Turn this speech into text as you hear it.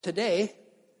Today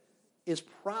is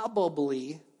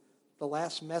probably the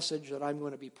last message that I'm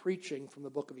going to be preaching from the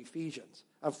book of Ephesians.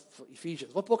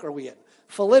 What book are we in?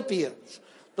 Philippians. It's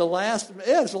the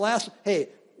last. Hey,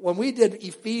 when we did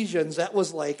Ephesians, that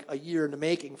was like a year in the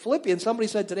making. Philippians, somebody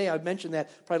said today, I mentioned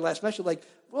that probably last message, like,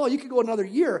 well, you could go another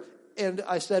year. And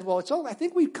I said, well, I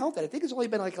think we count that. I think it's only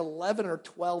been like 11 or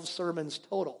 12 sermons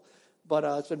total. But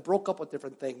it's been broke up with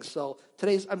different things. So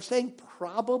I'm saying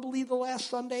probably the last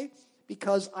Sunday,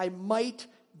 because I might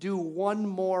do one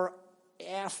more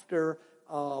after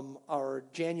our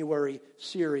January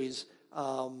series.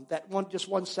 Just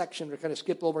one section to kind of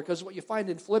skip over, because what you find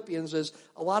in Philippians is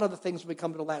a lot of the things when we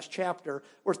come to the last chapter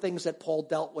were things that Paul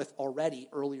dealt with already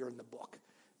earlier in the book,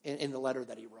 in the letter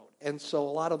that he wrote. And so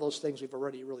a lot of those things we've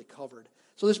already really covered.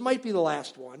 So this might be the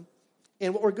last one.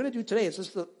 And what we're going to do today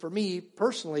is for me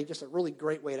personally, just a really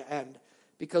great way to end,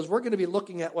 because we're going to be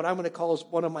looking at what I'm going to call as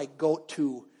one of my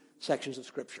go-to sections of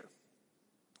Scripture.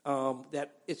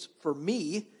 That it's for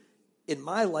me, in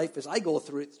my life, as I go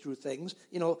through things,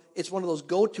 it's one of those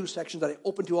go-to sections that I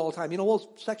open to all the time. Those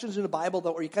sections in the Bible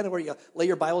where you lay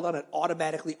your Bible down and it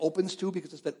automatically opens to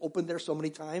because it's been opened there so many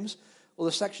times. Well,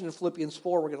 the section in Philippians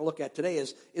 4 we're going to look at today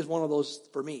is one of those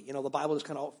for me. The Bible just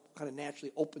kind of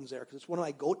naturally opens there because it's one of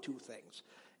my go-to things.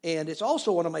 And it's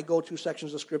also one of my go-to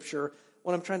sections of Scripture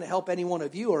when I'm trying to help any one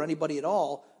of you or anybody at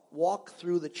all walk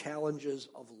through the challenges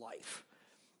of life.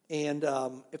 And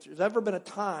if there's ever been a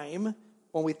time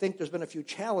when we think there's been a few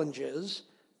challenges,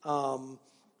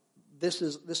 this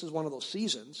is one of those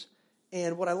seasons.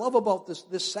 And what I love about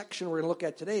this section we're going to look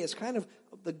at today is kind of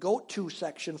the go-to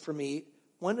section for me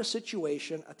when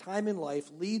a time in life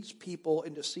leads people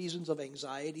into seasons of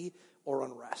anxiety or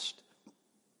unrest.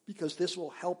 Because this will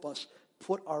help us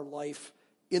put our life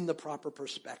in the proper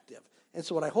perspective. And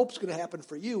so what I hope is going to happen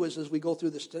for you is as we go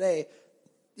through this today,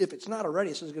 if it's not already,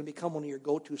 this is going to become one of your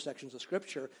go-to sections of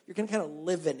Scripture. You're going to kind of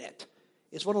live in it.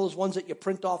 It's one of those ones that you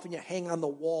print off and you hang on the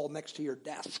wall next to your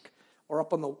desk or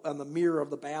up on the mirror of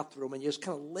the bathroom, and you just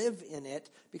kind of live in it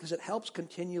because it helps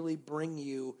continually bring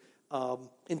you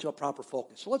into a proper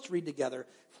focus. So let's read together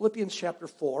Philippians chapter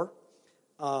 4.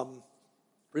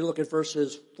 We look at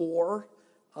verses 4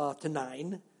 to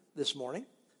 9 this morning.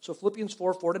 So Philippians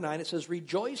 4 to 9, it says,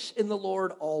 "Rejoice in the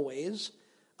Lord always.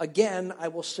 Again, I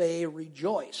will say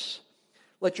rejoice.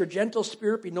 Let your gentle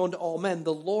spirit be known to all men.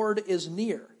 The Lord is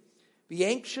near. Be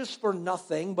anxious for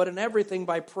nothing, but in everything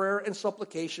by prayer and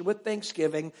supplication with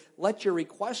thanksgiving, let your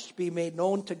requests be made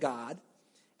known to God.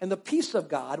 And the peace of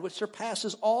God, which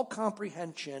surpasses all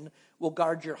comprehension, will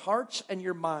guard your hearts and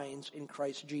your minds in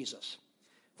Christ Jesus.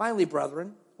 Finally,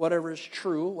 brethren, whatever is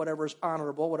true, whatever is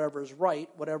honorable, whatever is right,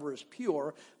 whatever is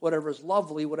pure, whatever is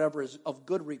lovely, whatever is of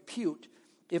good repute,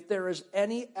 if there is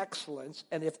any excellence,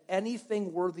 and if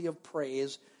anything worthy of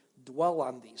praise, dwell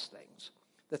on these things.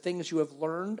 The things you have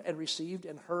learned and received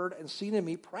and heard and seen in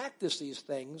me, practice these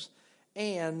things,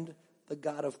 and the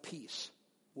God of peace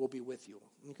will be with you."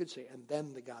 You could say, and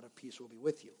then the God of peace will be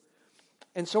with you.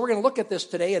 And so we're going to look at this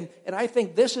today, and I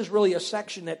think this is really a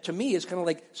section that to me is kind of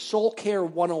like Soul Care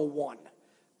 101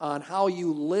 on how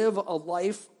you live a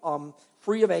life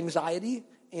free of anxiety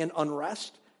and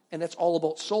unrest. And it's all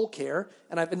about soul care.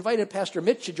 And I've invited Pastor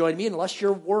Mitch to join me, unless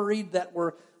you're worried that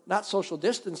we're not social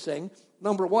distancing.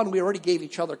 Number one, we already gave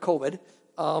each other COVID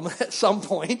at some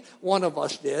point. One of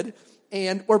us did.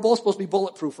 And we're both supposed to be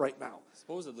bulletproof right now.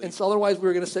 Supposedly. And so otherwise we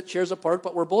were going to sit chairs apart.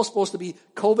 But we're both supposed to be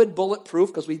COVID bulletproof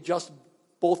because we just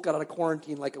both got out of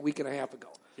quarantine like a week and a half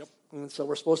ago. Yep. And so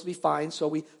we're supposed to be fine. So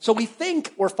we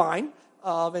think we're fine.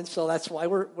 And so that's why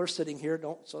we're sitting here.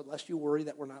 So unless you worry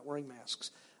that we're not wearing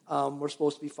masks. We're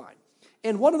supposed to be fine.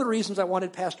 And one of the reasons I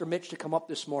wanted Pastor Mitch to come up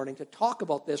this morning to talk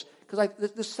about this, because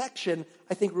this section,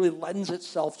 I think, really lends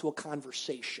itself to a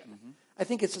conversation. Mm-hmm. I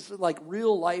think it's just like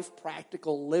real-life,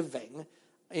 practical living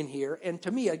in here. And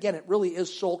to me, again, it really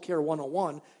is Soul Care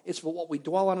 101. It's for what we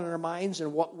dwell on in our minds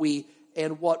and what we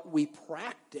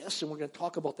practice. And we're going to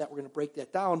talk about that. We're going to break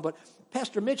that down. But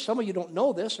Pastor Mitch, some of you don't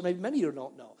know this, or maybe many of you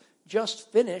don't know,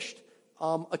 just finished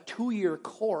a 2-year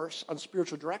course on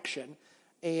spiritual direction.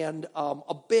 And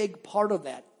a big part of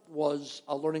that was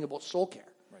learning about soul care.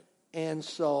 Right. And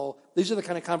so these are the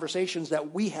kind of conversations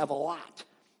that we have a lot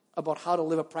about how to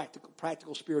live a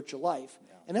practical spiritual life.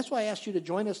 Yeah. And that's why I asked you to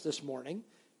join us this morning.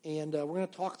 And we're going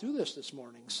to talk through this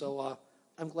morning. So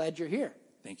I'm glad you're here.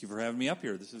 Thank you for having me up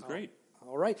here. This is great.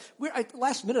 All right.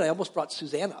 Last minute, I almost brought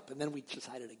Suzanne up, and then we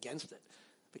decided against it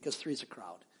because 3's a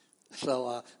crowd.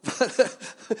 So,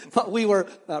 but we were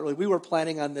not really. We were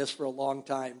planning on this for a long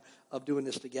time of doing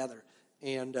this together,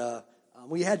 and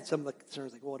We had some of the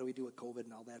concerns like, well, what do we do with COVID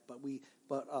and all that? But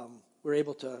we're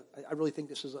able to. I really think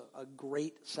this is a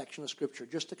great section of Scripture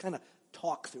just to kind of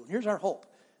talk through. And here's our hope,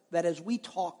 that as we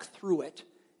talk through it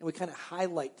and we kind of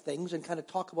highlight things and kind of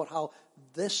talk about how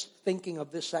this thinking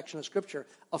of this section of Scripture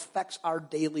affects our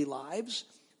daily lives,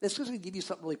 this is going to give you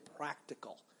something really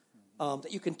practical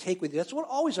that you can take with you. That's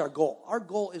always our goal. Our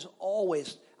goal is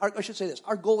always, I should say this,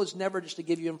 our goal is never just to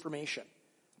give you information.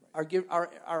 Our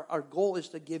goal is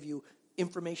to give you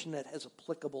information that is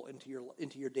applicable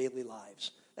into your daily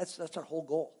lives. That's our whole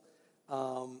goal.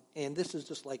 And this is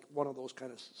just like one of those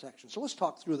kind of sections. So let's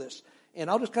talk through this. And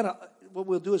I'll just kind of, what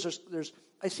we'll do is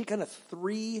I see kind of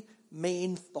three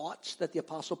main thoughts that the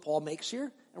Apostle Paul makes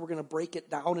here. And we're going to break it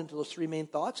down into those three main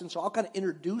thoughts. And so I'll kind of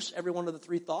introduce every one of the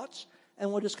three thoughts.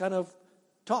 And we'll just kind of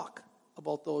talk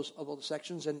about the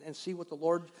sections and see what the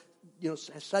Lord has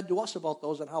said to us about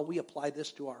those and how we apply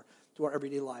this to our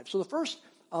everyday lives. So the first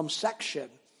section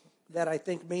that I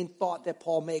think main thought that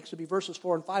Paul makes would be verses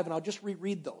 4 and 5, and I'll just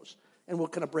reread those, and we'll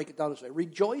kind of break it down this way.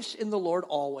 Rejoice in the Lord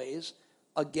always.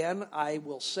 Again, I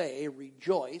will say,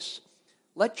 rejoice.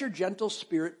 Let your gentle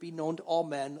spirit be known to all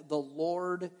men. The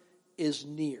Lord is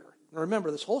near. Now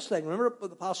remember, this whole thing, remember what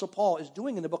the Apostle Paul is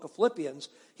doing in the book of Philippians.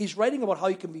 He's writing about how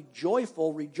you can be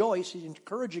joyful, rejoice. He's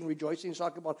encouraging rejoicing. He's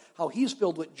talking about how he's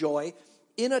filled with joy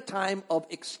in a time of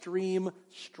extreme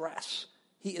stress.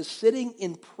 He is sitting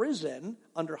in prison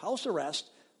under house arrest,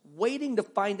 waiting to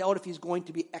find out if he's going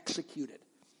to be executed.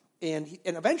 And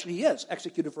eventually he is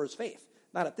executed for his faith.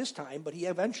 Not at this time, but he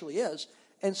eventually is.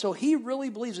 And so he really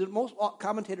believes, and most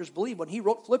commentators believe, when he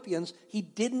wrote Philippians, he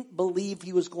didn't believe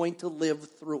he was going to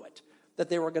live through it, that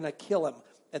they were going to kill him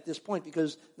at this point,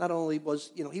 because not only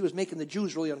was, he was making the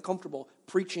Jews really uncomfortable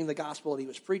preaching the gospel that he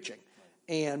was preaching.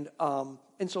 And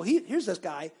so here's this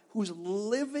guy who's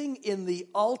living in the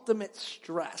ultimate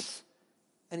stress,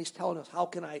 and he's telling us, how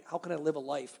can I live a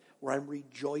life where I'm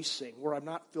rejoicing, where I'm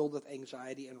not filled with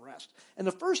anxiety and rest? And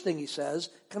the first thing he says,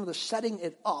 kind of the setting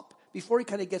it up, before he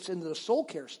kind of gets into the soul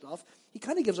care stuff, he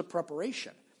kind of gives a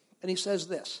preparation. And he says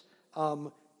this,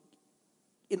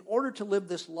 in order to live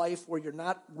this life where you're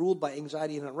not ruled by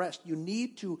anxiety and unrest, you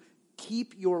need to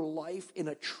keep your life in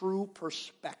a true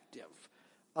perspective.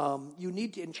 You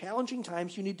need to, in challenging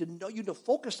times, you need to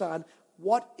focus on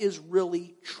what is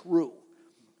really true.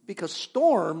 Because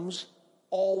storms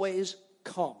always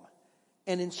come.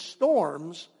 And in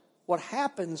storms, what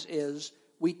happens is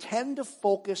we tend to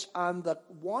focus on the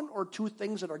one or two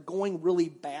things that are going really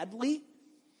badly,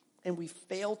 and we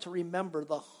fail to remember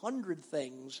the 100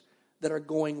 things that are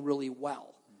going really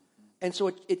well. And so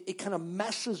it kind of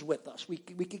messes with us. We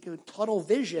get tunnel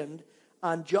visioned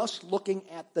on just looking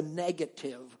at the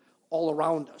negative all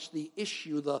around us, the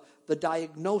issue, the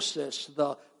diagnosis,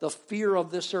 the fear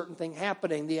of this certain thing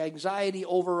happening, the anxiety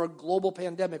over a global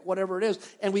pandemic, whatever it is,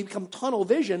 and we become tunnel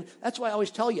vision. That's why I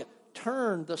always tell you,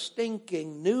 turn the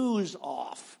stinking news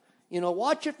off.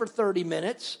 Watch it for 30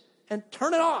 minutes and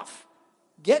turn it off.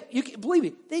 Believe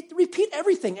me, they repeat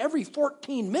everything every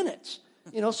 14 minutes.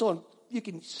 So you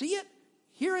can see it,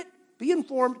 hear it, be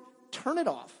informed, turn it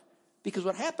off. Because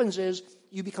what happens is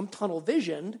you become tunnel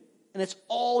visioned, and it's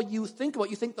all you think about.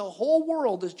 You think the whole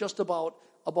world is just about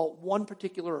one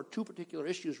particular or two particular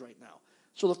issues right now.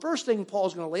 So the first thing Paul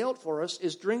is going to lay out for us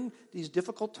is during these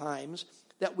difficult times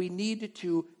that we need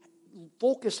to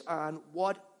focus on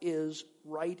what is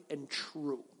right and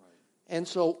true. Right. And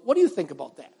so what do you think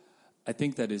about that? I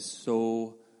think that is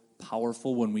so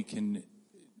powerful when we can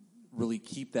really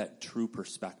keep that true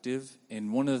perspective.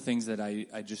 And one of the things that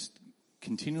I just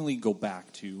continually go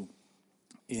back to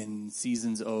in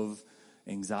seasons of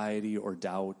anxiety or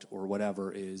doubt or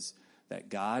whatever is that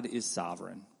God is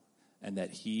sovereign and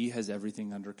that he has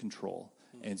everything under control.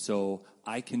 And so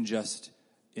I can just,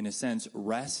 in a sense,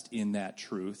 rest in that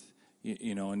truth,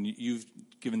 and you've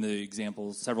given the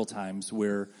example several times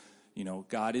where,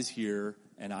 God is here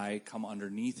and I come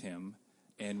underneath him.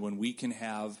 And when we can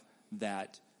have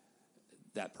that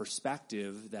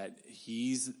perspective that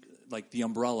he's like the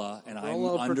umbrella and I'm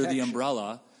under the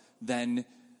umbrella, then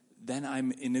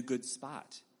I'm in a good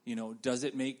spot. Does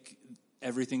it make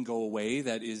everything go away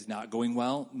that is not going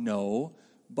well? No.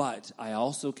 But I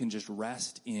also can just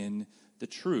rest in the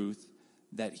truth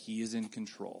that he is in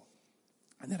control.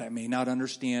 And that I may not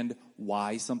understand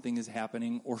why something is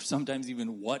happening or sometimes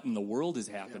even what in the world is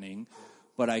happening,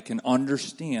 but I can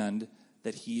understand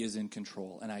that he is in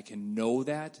control. And I can know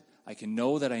that. I can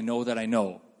know that I know that I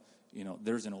know.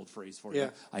 There's an old phrase for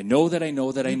you. I know that I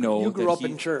know that I know. You grew up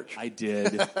in church. I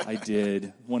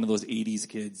did. One of those 80s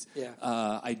kids. Yeah.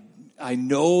 I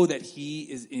know that he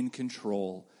is in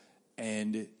control.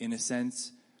 And in a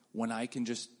sense, when I can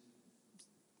just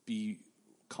be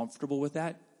comfortable with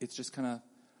that. It's just kind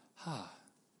of,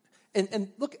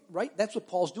 And look, right, that's what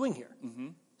Paul's doing here. Mm-hmm.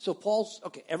 So Paul's,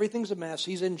 okay, everything's a mess.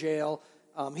 He's in jail.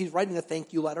 He's writing a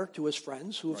thank you letter to his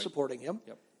friends who are supporting him.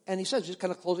 Yep. And he says, just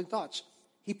kind of closing thoughts.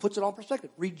 He puts it all in perspective.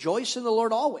 Rejoice in the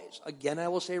Lord always. Again, I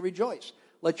will say rejoice.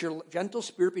 Let your gentle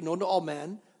spirit be known to all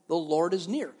men. The Lord is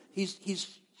near.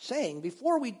 He's saying,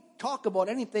 before we talk about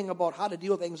anything about how to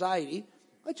deal with anxiety,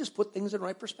 let's just put things in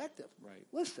right perspective. Right.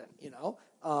 Listen,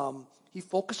 he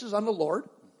focuses on the Lord,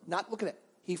 not look at it.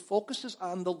 He focuses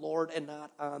on the Lord and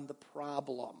not on the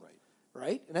problem.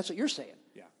 Right? And that's what you're saying.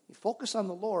 Yeah. He focuses on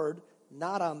the Lord,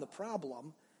 not on the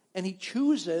problem, and he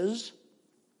chooses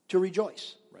to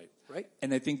rejoice. Right?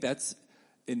 And I think that's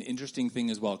an interesting thing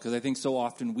as well, because I think so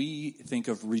often we think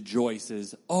of rejoice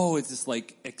as, it's this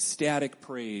like ecstatic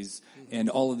praise and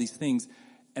all of these things.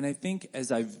 And I think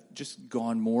as I've just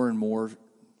gone more and more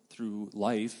through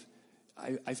life,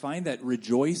 I find that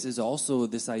rejoice is also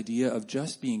this idea of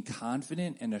just being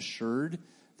confident and assured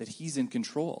that he's in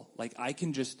control. Like I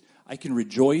can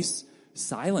rejoice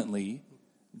silently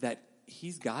that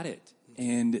he's got it,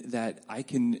 and that I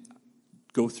can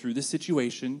go through the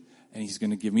situation, and he's going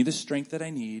to give me the strength that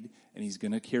I need, and he's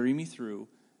going to carry me through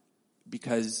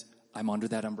because I'm under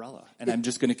that umbrella. And I'm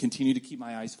just going to continue to keep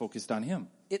my eyes focused on him.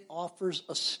 It offers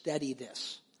a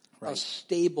steadiness, Right. a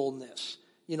stableness.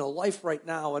 Life right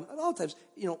now, and a lot of times,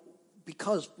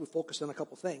 because we focus on a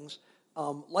couple things,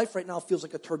 life right now feels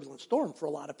like a turbulent storm for a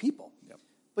lot of people. Yep.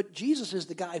 But Jesus is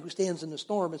the guy who stands in the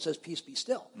storm and says, peace be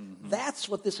still. Mm-hmm. That's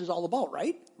what this is all about,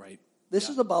 right? Right. This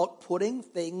is about putting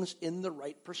things in the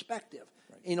right perspective.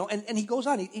 Right. And he goes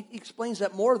on. He explains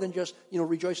that more than just,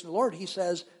 rejoice in the Lord. He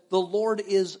says, the Lord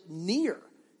is near.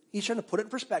 He's trying to put it in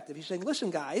perspective. He's saying,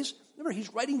 listen, guys, remember,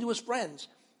 he's writing to his friends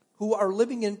who are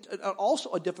living in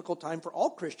also a difficult time for all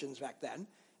Christians back then.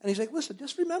 And he's like, listen,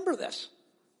 just remember this.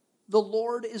 The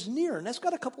Lord is near. And that's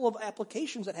got a couple of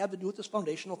applications that have to do with this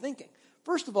foundational thinking.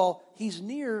 First of all, he's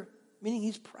near, meaning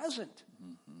he's present.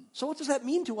 Mm-hmm. So what does that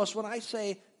mean to us when I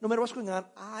say, no matter what's going on,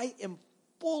 I am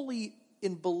fully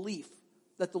in belief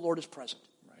that the Lord is present?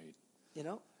 Right.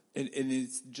 And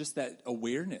it's just that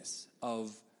awareness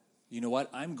of, you know what,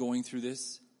 I'm going through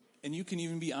this. And you can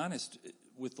even be honest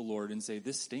with the Lord and say,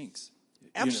 this stinks.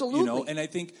 Absolutely. And I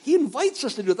think he invites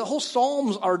us to do it.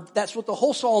 That's what the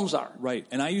whole Psalms are. Right.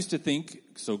 And I used to think,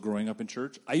 so growing up in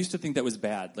church, I used to think that was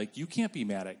bad. Like, you can't be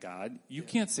mad at God. You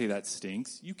can't say that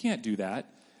stinks. You can't do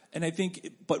that. And I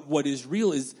think, but what is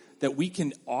real is that we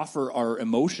can offer our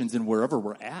emotions in wherever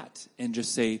we're at and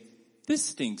just say, this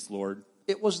stinks, Lord.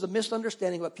 It was the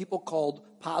misunderstanding of what people called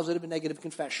positive and negative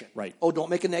confession. Right. Oh, don't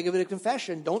make a negative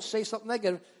confession. Don't say something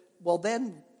negative. Well,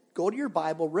 then go to your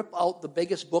Bible, rip out the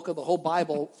biggest book of the whole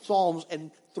Bible, Psalms,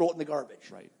 and throw it in the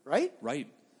garbage. Right. Right? Right.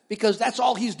 Because that's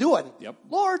all he's doing. Yep.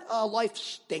 Lord, life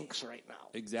stinks right now.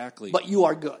 Exactly. But you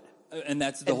are good. And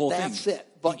that's the whole thing. That's it.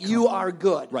 But you are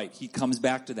good. Right. He comes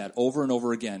back to that over and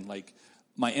over again. Like,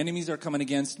 my enemies are coming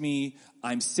against me.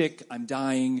 I'm sick. I'm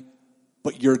dying.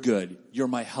 But you're good. You're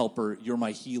my helper. You're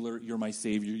my healer. You're my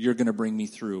savior. You're going to bring me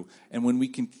through. And when we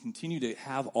can continue to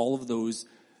have all of those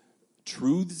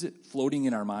truths floating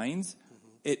in our minds,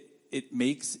 it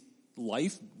makes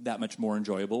life that much more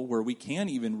enjoyable, where we can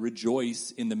even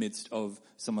rejoice in the midst of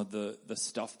some of the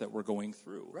stuff that we're going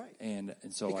through. Right. And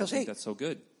so because, I think that's so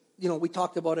good. We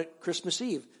talked about it Christmas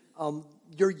Eve.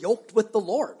 You're yoked with the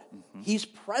Lord. Mm-hmm. He's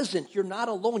present. You're not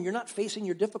alone. You're not facing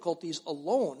your difficulties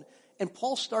alone. And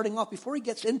Paul's starting off, before he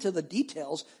gets into the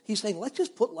details, he's saying, let's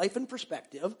just put life in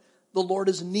perspective. The Lord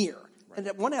is near. Right. And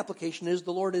that one application is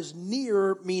the Lord is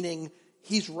near, meaning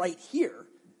he's right here.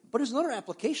 But there's another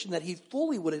application that he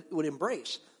fully would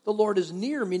embrace. The Lord is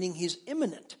near, meaning he's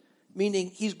imminent,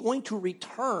 meaning he's going to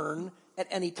return at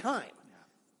any time.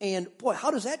 Yeah. And boy,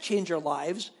 how does that change our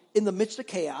lives in the midst of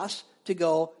chaos to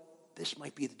go, this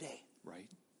might be the day. Right.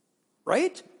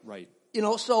 Right? Right.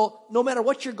 So no matter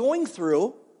what you're going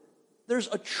through, there's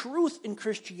a truth in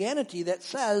Christianity that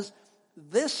says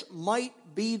this might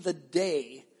be the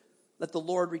day that the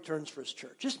Lord returns for his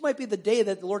church. This might be the day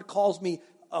that the Lord calls me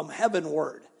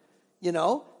heavenward,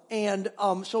 And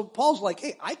so Paul's like,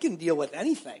 hey, I can deal with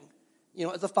anything.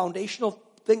 As a foundational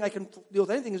thing I can deal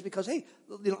with anything is because, hey,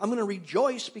 I'm going to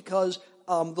rejoice because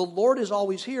the Lord is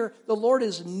always here. The Lord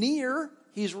is near.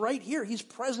 He's right here. He's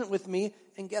present with me.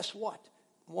 And guess what?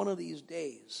 One of these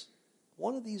days,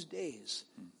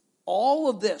 all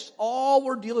of this, all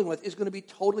we're dealing with is going to be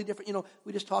totally different.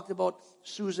 We just talked about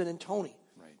Susan and Tony.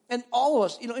 Right. And all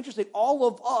of us, interesting, all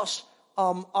of us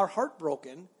are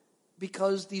heartbroken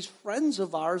because these friends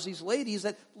of ours, these ladies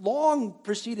that long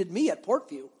preceded me at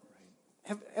Portview,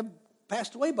 have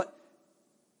passed away. But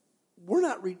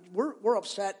we're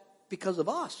upset because of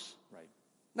us. Right.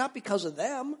 Not because of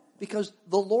them, because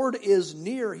the Lord is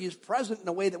near. He's present in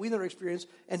a way that we've never experienced,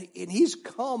 and He's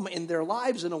come in their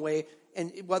lives in a way,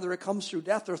 and whether it comes through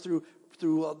death or through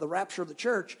the rapture of the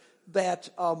church, that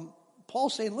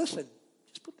Paul's saying, listen,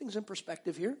 just put things in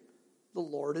perspective here. The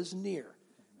Lord is near.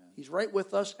 Amen. He's right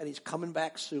with us, and He's coming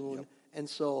back soon. Yep. And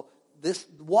so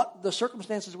what the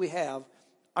circumstances we have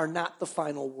are not the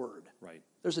final word. Right.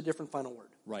 There's a different final word.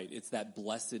 Right. It's that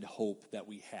blessed hope that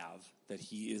we have that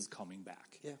He is coming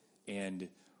back. Yeah. And,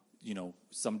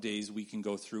 some days we can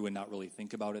go through and not really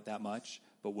think about it that much.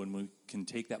 But when we can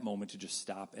take that moment to just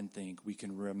stop and think, we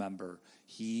can remember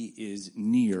He is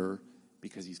near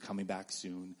because He's coming back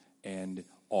soon. And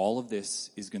all of this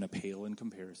is going to pale in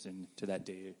comparison to that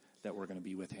day that we're going to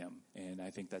be with Him. And I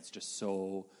think that's just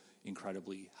so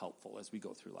incredibly helpful as we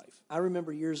go through life. I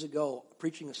remember years ago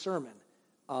preaching a sermon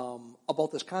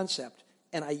about this concept,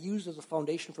 and I used as a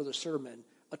foundation for the sermon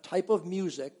a type of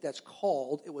music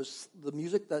it was the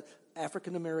music that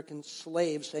African-American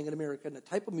slaves sang in America, and the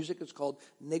type of music is called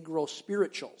Negro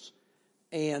spirituals.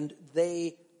 And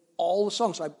all the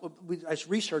songs, I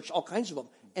researched all kinds of them,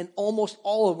 and almost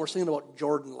all of them were singing about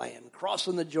Jordan land,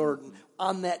 crossing the Jordan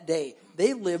on that day.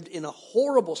 They lived in a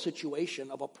horrible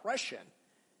situation of oppression.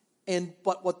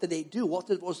 But what did they do? What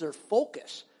was their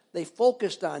focus? They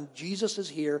focused on Jesus is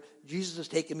here. Jesus has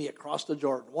taken me across the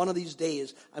Jordan. One of these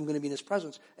days, I'm going to be in His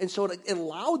presence. And so it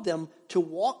allowed them to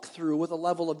walk through with a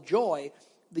level of joy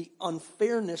the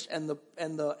unfairness and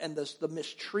the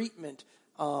mistreatment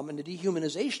and the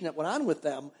dehumanization that went on with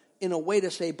them in a way to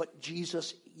say, but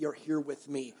Jesus, you're here with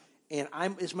me. And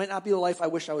this might not be the life I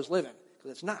wish I was living,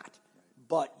 because it's not.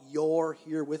 But you're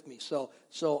here with me. So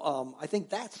I think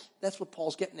that's what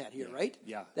Paul's getting at here, right?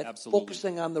 Yeah, that absolutely.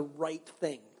 Focusing on the right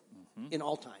thing in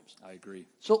all times. I agree.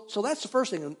 So that's the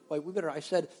first thing. And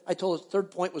I told us the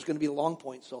third point was going to be a long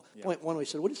point. So point one, we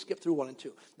said, we'll just skip through 1 and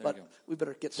 2. But we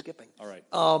better get skipping. All right.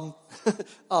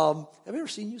 Have you ever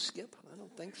seen you skip? I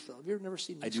don't think so. Have you ever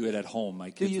seen me skip? I do it at home.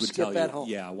 My kids would skip tell at you. home?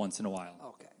 Yeah, once in a while.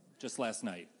 Okay. Just last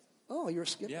night. Oh, you're a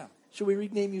skipper? Yeah. Should we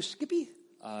rename you Skippy?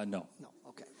 No. No.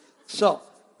 Okay. So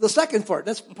the second part,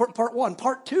 that's part 1.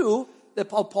 Part 2, that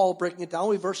Paul breaking it down,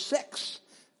 we verse 6.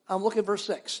 Look at verse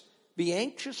 6. Be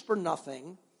anxious for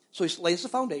nothing. So he lays the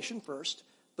foundation first,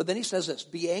 but then he says this,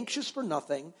 be anxious for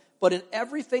nothing, but in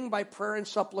everything by prayer and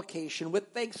supplication, with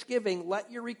thanksgiving, let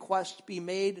your requests be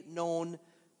made known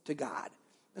to God.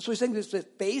 And so he's saying this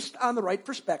based on the right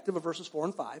perspective of verses 4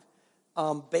 and 5.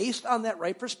 Based on that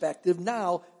right perspective,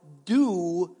 now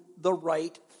do the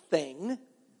right thing.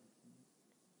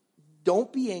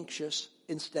 Don't be anxious,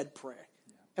 instead pray.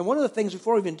 Yeah. And one of the things,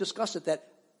 before we even discuss it, that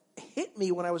hit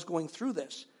me when I was going through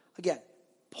this, again,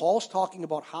 Paul's talking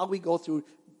about how we go through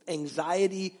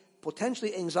anxiety,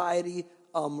 potentially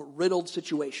anxiety-riddled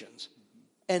situations.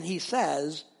 And he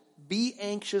says, be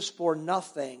anxious for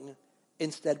nothing,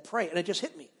 instead pray. And it just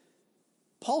hit me.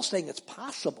 Paul's saying it's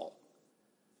possible.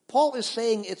 Paul is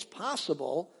saying it's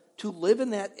possible to live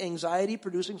in that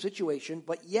anxiety-producing situation,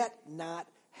 but yet not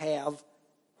be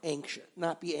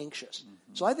anxious.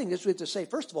 Mm-hmm. So I think this we have to say,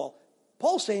 first of all,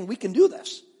 Paul's saying we can do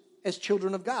this. As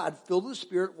children of God, filled with the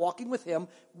Spirit, walking with Him,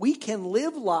 we can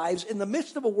live lives in the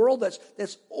midst of a world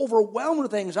that's overwhelmed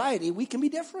with anxiety. We can be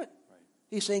different. Right.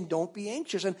 He's saying, don't be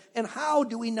anxious. And how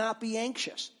do we not be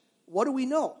anxious? What do we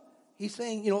know? He's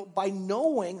saying, by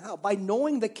knowing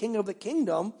the King of the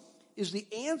Kingdom is the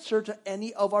answer to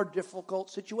any of our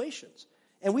difficult situations.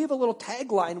 And we have a little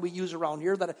tagline we use around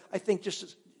here that I think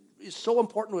just is so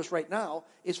important to us right now.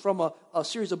 It's from a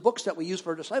series of books that we use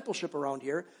for discipleship around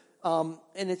here. And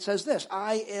it says this,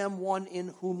 I am one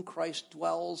in whom Christ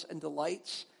dwells and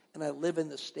delights, and I live in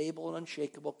the stable and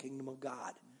unshakable kingdom of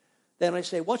God. Then I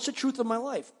say, what's the truth of my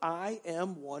life? I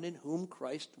am one in whom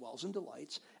Christ dwells and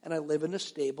delights, and I live in the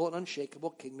stable and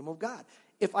unshakable kingdom of God.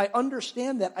 If I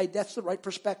understand that, that's the right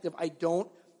perspective. I don't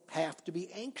have to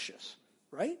be anxious,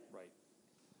 right?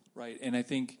 Right. And I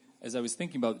think, as I was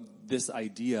thinking about this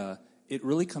idea, it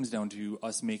really comes down to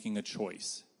us making a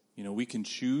choice. We can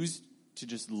choose to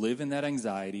just live in that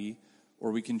anxiety,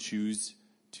 or we can choose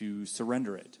to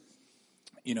surrender it.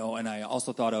 And I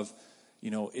also thought of,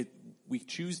 we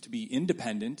choose to be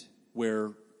independent,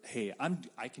 where, hey,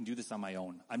 I can do this on my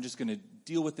own. I'm just going to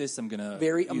deal with this. I'm going to...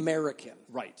 Very American.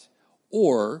 Right.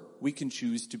 Or we can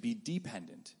choose to be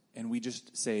dependent, and we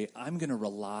just say, I'm going to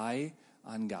rely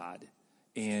on God.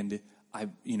 And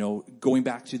going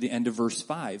back to the end of verse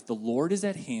 5, the Lord is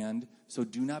at hand, so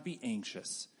do not be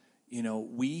anxious.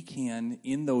 We can,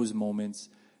 in those moments,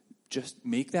 just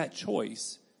make that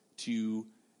choice to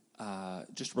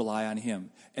just rely on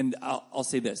him. And I'll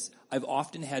say this. I've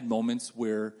often had moments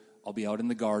where I'll be out in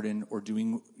the garden or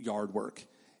doing yard work,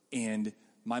 and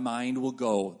my mind will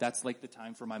go. That's like the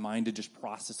time for my mind to just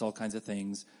process all kinds of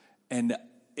things. And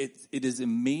it is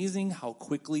amazing how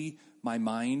quickly my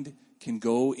mind can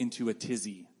go into a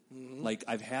tizzy. Mm-hmm. Like,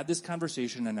 I've had this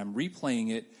conversation and I'm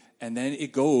replaying it, and then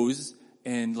it goes,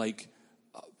 and like,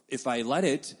 if I let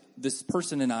it, this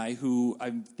person and I, who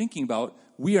I'm thinking about,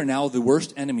 we are now the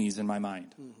worst enemies in my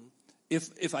mind. Mm-hmm.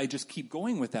 If I just keep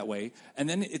going with that way, and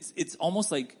then it's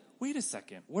almost like, wait a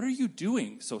second, what are you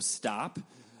doing? So stop,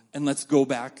 and let's go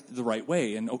back the right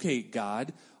way. And okay,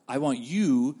 God, I want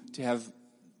you to have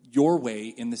your way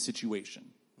in the situation.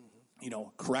 Mm-hmm.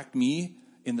 Correct me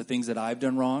in the things that I've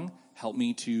done wrong. Help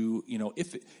me to,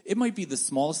 if it might be the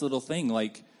smallest little thing,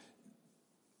 like,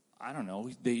 I don't know,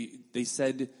 they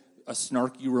said a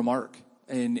snarky remark.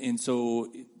 And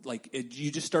so, like,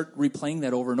 you just start replaying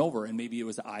that over and over. And maybe it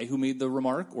was I who made the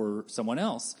remark or someone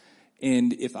else.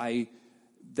 And if I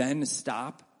then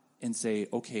stop and say,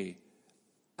 okay,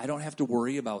 I don't have to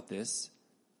worry about this.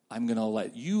 I'm going to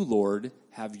let you, Lord,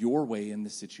 have your way in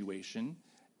this situation.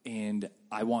 And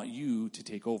I want you to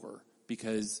take over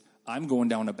because I'm going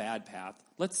down a bad path.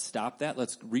 Let's stop that.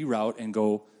 Let's reroute and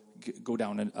go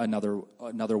down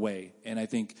another way. And I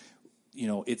think,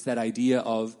 it's that idea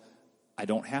of, I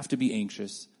don't have to be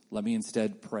anxious. Let me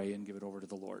instead pray and give it over to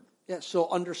the Lord. Yeah, so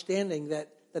understanding that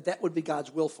would be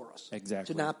God's will for us.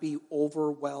 Exactly. To not be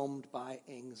overwhelmed by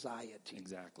anxiety.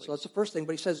 Exactly. So that's the first thing.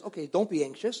 But he says, okay, don't be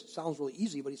anxious. It sounds really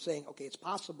easy, but he's saying, okay, it's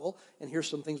possible, and here's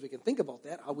some things we can think about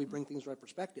that, how we bring things to right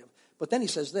perspective. But then he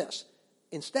says this,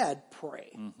 instead,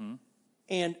 pray. Mm-hmm.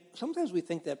 And sometimes we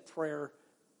think that prayer,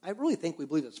 I really think we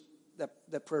believe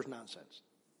that prayer is nonsense.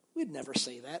 We'd never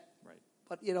say that. Right.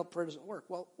 But, prayer doesn't work.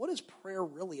 Well, what is prayer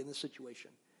really in this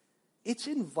situation? It's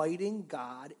inviting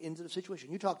God into the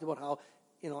situation. You talked about how,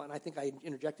 and I think I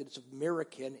interjected, it's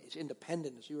American, it's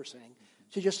independent, as you were saying,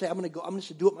 to just say, I'm just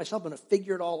to do it myself, I'm going to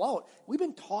figure it all out. We've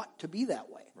been taught to be that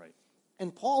way. Right.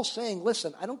 And Paul's saying,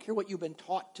 listen, I don't care what you've been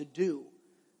taught to do.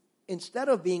 Instead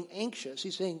of being anxious,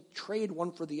 he's saying trade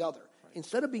one for the other. Right.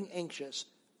 Instead of being anxious,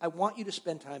 I want you to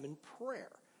spend time in prayer.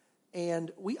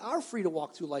 And we are free to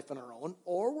walk through life on our own,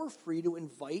 or we're free to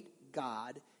invite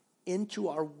God into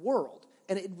our world.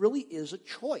 And it really is a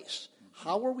choice.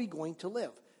 How are we going to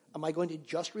live? Am I going to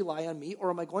just rely on me, or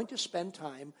am I going to spend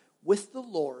time with the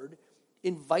Lord,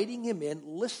 inviting him in,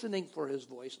 listening for his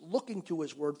voice, looking to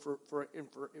his word for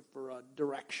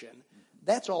direction?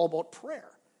 That's all about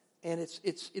prayer. And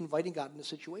it's inviting God in a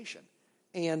situation.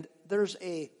 And there's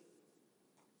a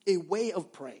way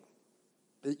of praying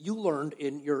that you learned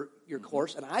in your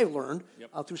course, and I learned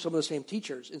through some of the same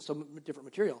teachers in some different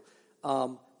material,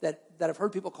 that I've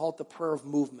heard people call it the prayer of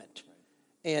movement.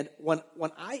 Right. And when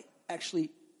I actually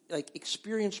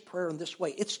experienced prayer in this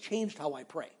way, it's changed how I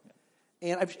pray.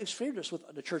 Yeah. And I've experienced this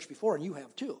with the church before, and you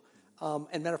have too.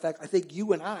 And matter of fact, I think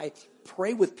you and I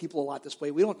pray with people a lot this way.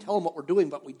 We don't tell them what we're doing,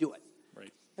 but we do it.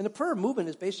 Right. And the prayer movement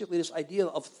is basically this idea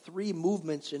of three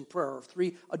movements in prayer,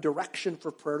 a direction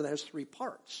for prayer that has three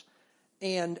parts.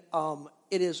 And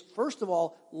it is, first of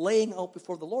all, laying out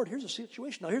before the Lord. Here's a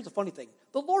situation. Now, here's the funny thing.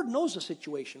 The Lord knows the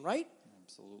situation, right?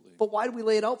 Absolutely. But why do we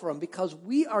lay it out for him? Because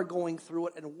we are going through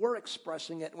it, and we're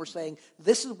expressing it, and we're saying,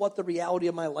 this is what the reality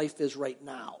of my life is right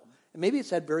now. And maybe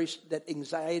it's that potentially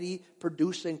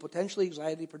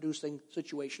anxiety-producing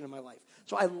situation in my life.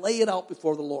 So I lay it out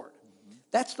before the Lord. Mm-hmm.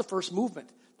 That's the first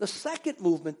movement. The second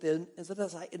movement, then, is that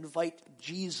as I invite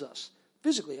Jesus,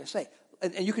 physically, I say,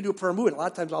 and you can do a prayer movement. A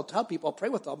lot of times I'll tell people, I'll pray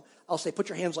with them, I'll say, put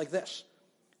your hands like this.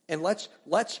 And let's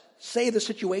say the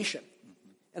situation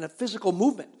and a physical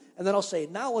movement. And then I'll say,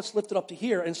 now let's lift it up to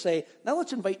here and say, now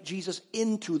let's invite Jesus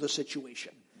into the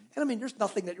situation. And I mean, there's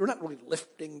nothing that you're not really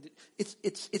lifting.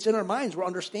 It's in our minds. We're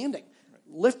understanding. Right.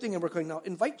 Lifting, and we're going, now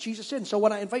invite Jesus in. So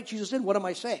when I invite Jesus in, what am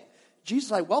I saying?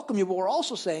 Jesus, I welcome you, but we're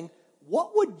also saying,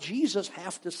 what would Jesus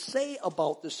have to say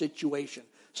about the situation?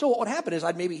 So what would happen is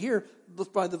I'd maybe hear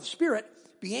by the Spirit,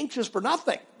 be anxious for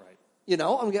nothing. Right.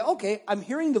 I'm going, okay, I'm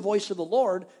hearing the voice of the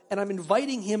Lord, and I'm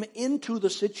inviting him into the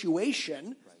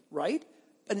situation, right?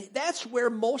 And that's where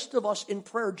most of us in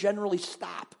prayer generally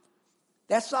stop.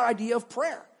 That's our idea of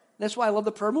prayer. And that's why I love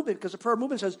the prayer movement, because the prayer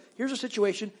movement says, here's a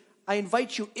situation, I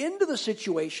invite you into the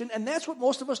situation, and that's what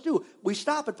most of us do. We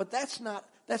stop it, but that's not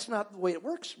the way it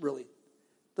works, really.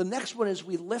 The next one is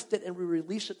we lift it and we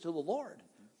release it to the Lord.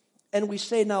 And we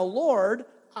say, now, Lord,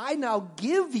 I now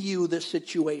give you this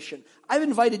situation. I've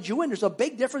invited you in. There's a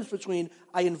big difference between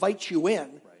I invite you in,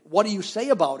 right. What do you say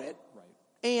about it, right.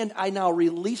 And I now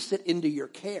release it into your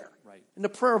care. Right. And the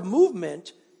prayer of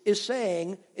movement is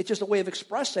saying, it's just a way of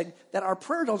expressing that our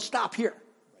prayer don't stop here.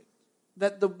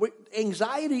 That the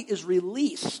anxiety is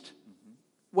released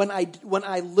when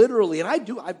I literally, and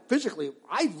I physically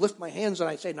lift my hands and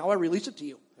I say, now I release it to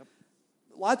you. Yep.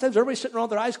 A lot of times everybody's sitting around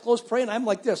with their eyes closed praying, I'm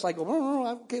like this. I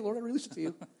go, okay, Lord, I release it to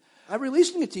you. I'm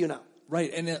releasing it to you now.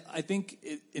 Right, and I think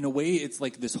in a way it's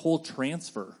like this whole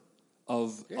transfer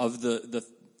of the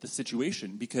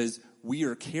situation, because we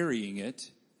are carrying it,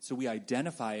 so we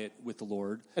identify it with the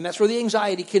Lord. And that's where the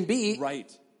anxiety can be. Right.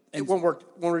 And when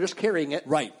we're just carrying it.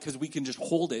 Right, because we can just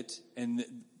hold it, and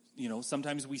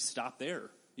sometimes we stop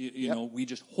there. You know, we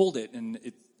just hold it, and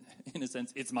it, in a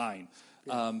sense, it's mine.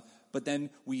 Yeah. But then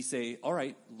we say, all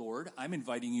right, Lord, I'm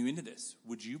inviting you into this.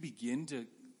 Would you begin to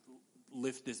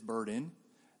lift this burden?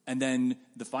 And then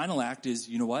the final act is,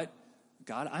 you know what?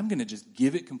 God, I'm going to just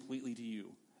give it completely to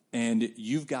you. And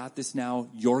you've got this now.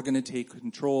 You're going to take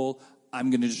control. I'm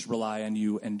going to just rely on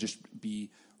you and just be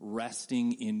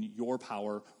resting in your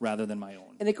power rather than my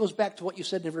own. And it goes back to what you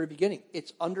said in the very beginning.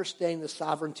 It's understanding the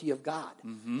sovereignty of God.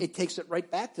 Mm-hmm. It takes it right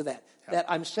back to that. Yep. That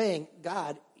I'm saying,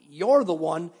 God, you're the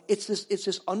one. It's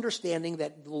this understanding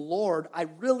that the Lord, I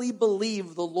really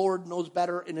believe the Lord knows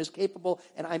better and is capable,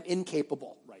 and I'm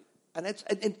incapable. Right.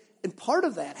 And part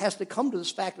of that has to come to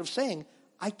this fact of saying,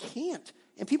 I can't.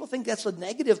 And people think that's a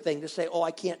negative thing to say, oh,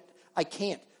 I can't.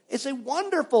 It's a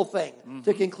wonderful thing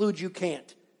to conclude you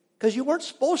can't. Because you weren't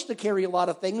supposed to carry a lot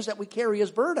of things that we carry as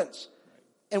burdens.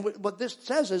 Right. And what this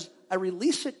says is, I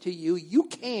release it to you. You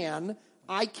can.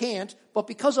 I can't. But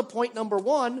because of point number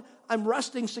one, I'm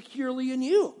resting securely in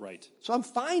you. Right. So I'm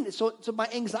fine. So my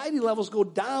anxiety levels go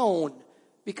down.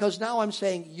 Because now I'm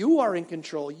saying, you are in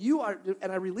control. You are,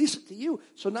 and I release it to you.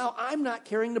 So now I'm not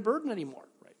carrying the burden anymore.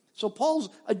 Right. So Paul's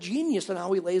a genius in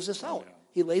how he lays this out. Yeah.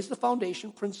 He lays the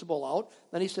foundation principle out.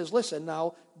 Then he says, listen,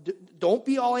 now, don't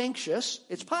be all anxious.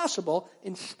 It's possible.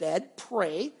 Instead,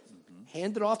 pray.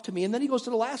 Hand it off to me. And then he goes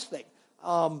to the last thing.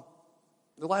 The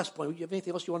last point. Do you have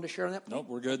anything else you wanted to share on that point? Nope,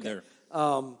 we're good there.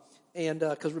 And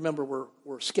because remember,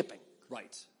 we're skipping.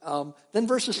 Right. Then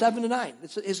verses 7 to 9.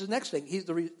 It's the next thing.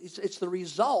 It's the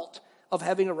result of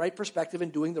having a right perspective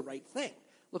and doing the right thing.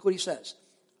 Look what he says.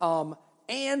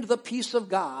 And the peace of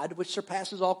God, which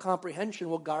surpasses all comprehension,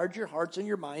 will guard your hearts and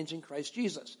your minds in Christ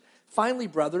Jesus. Finally,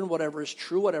 brethren, whatever is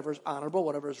true, whatever is honorable,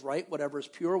 whatever is right, whatever is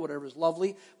pure, whatever is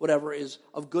lovely, whatever is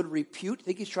of good repute. I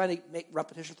think he's trying to make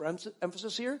repetition for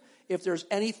emphasis here. If there's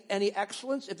any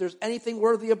excellence, if there's anything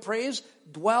worthy of praise,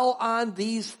 dwell on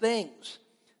these things.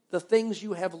 The things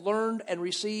you have learned and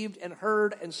received and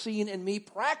heard and seen in me,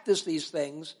 practice these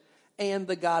things, and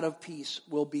the God of peace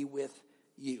will be with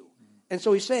you. And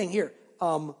so he's saying here,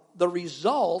 the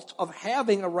result of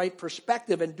having a right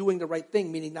perspective and doing the right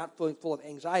thing, meaning not feeling full of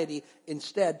anxiety,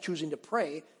 instead choosing to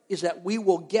pray, is that we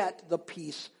will get the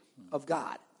peace of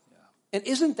God. Yeah. And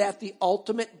isn't that the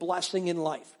ultimate blessing in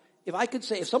life? If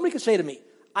somebody could say to me,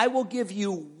 I will give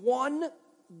you one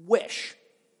wish,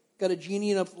 got a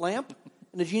genie in a lamp,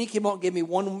 and the genie came out and gave me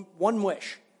one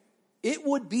wish, it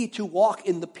would be to walk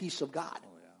in the peace of God.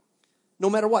 No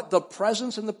matter what, the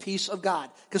presence and the peace of God.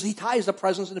 Because he ties the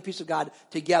presence and the peace of God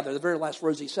together. The very last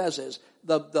words he says is,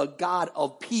 the God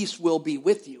of peace will be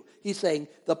with you. He's saying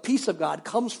the peace of God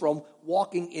comes from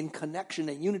walking in connection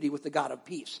and unity with the God of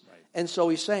peace. Right. And so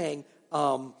he's saying,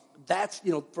 that's,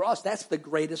 for us, that's the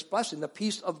greatest blessing. The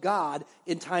peace of God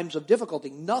in times of difficulty.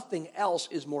 Nothing else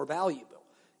is more valuable.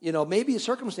 Maybe a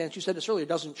circumstance, you said this earlier,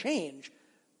 doesn't change.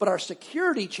 But our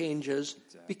security changes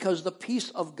because the peace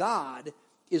of God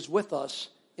is with us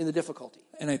in the difficulty.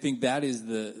 And I think that is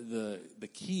the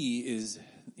key is,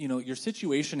 your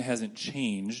situation hasn't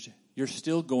changed. You're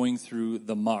still going through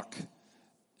the muck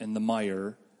and the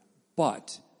mire,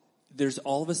 but there's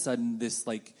all of a sudden this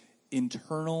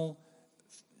internal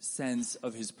sense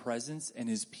of his presence and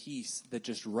his peace that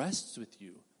just rests with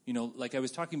you. Like I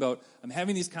was talking about, I'm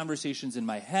having these conversations in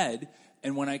my head,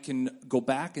 and when I can go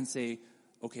back and say,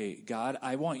 okay, God,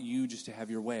 I want you just to have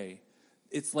your way.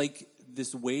 It's like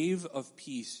this wave of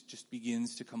peace just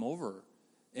begins to come over.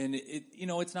 And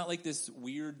it's not like this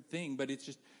weird thing, but it's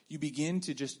just, you begin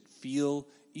to just feel,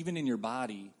 even in your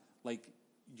body, like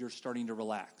you're starting to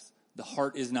relax. The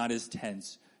heart is not as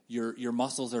tense. Your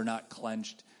muscles are not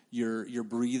clenched. You're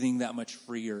breathing that much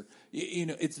freer.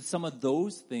 It's some of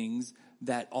those things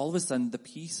that all of a sudden the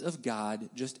peace of God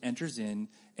just enters in,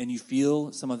 and you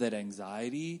feel some of that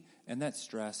anxiety and that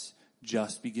stress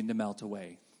just begin to melt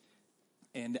away.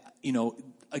 And,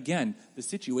 again, the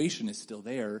situation is still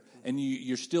there, and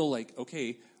you're still like,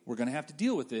 okay, we're going to have to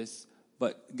deal with this,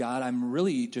 but God, I'm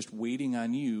really just waiting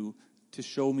on you to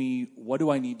show me what do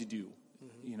I need to do.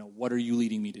 what are you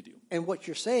leading me to do? And what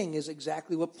you're saying is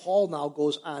exactly what Paul now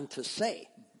goes on to say,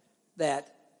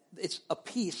 that it's a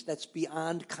peace that's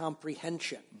beyond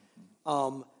comprehension,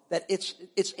 that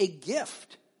it's a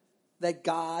gift that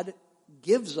God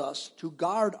gives us to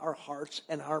guard our hearts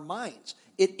and our minds.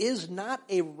 It is not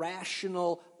a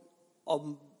rational,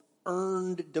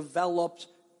 earned, developed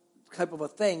type of a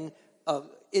thing.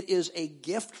 It is a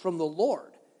gift from the Lord.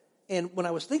 And when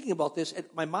I was thinking about this,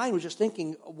 my mind was just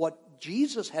thinking what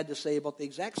Jesus had to say about the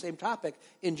exact same topic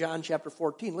in John chapter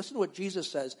 14. Listen to what Jesus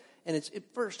says, and it's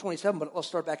verse 27, but let's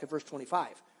start back at verse 25.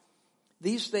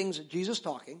 These things, Jesus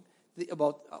talking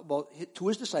about to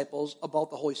his disciples about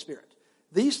the Holy Spirit.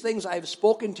 These things I have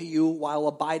spoken to you while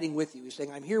abiding with you. He's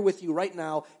saying, I'm here with you right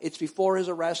now. It's before his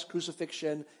arrest,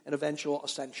 crucifixion, and eventual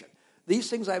ascension. These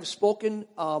things I have spoken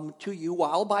to you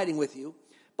while abiding with you.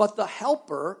 But the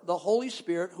Helper, the Holy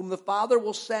Spirit, whom the Father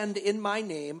will send in my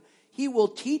name, he will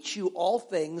teach you all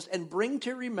things and bring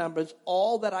to remembrance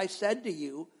all that I said to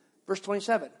you. Verse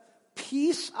 27,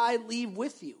 peace I leave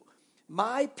with you.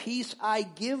 My peace I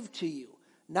give to you.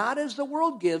 Not as the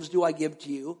world gives do I give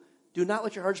to you. Do not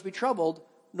let your hearts be troubled,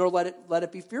 nor let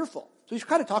it be fearful. So he's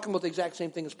kind of talking about the exact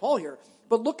same thing as Paul here.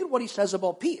 But look at what he says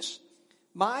about peace.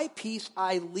 My peace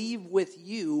I leave with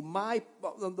you.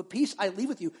 The peace I leave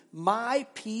with you. My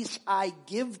peace I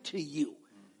give to you.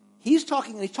 He's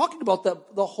talking about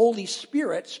the Holy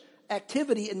Spirit's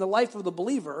activity in the life of the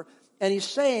believer. And he's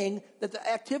saying that the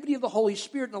activity of the Holy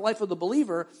Spirit in the life of the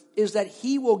believer is that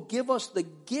he will give us the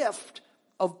gift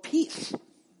of peace.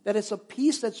 That it's a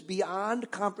peace that's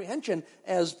beyond comprehension.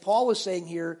 As Paul is saying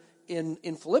here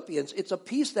in Philippians, it's a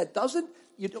peace that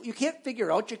you can't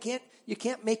figure out. You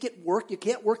can't make it work. You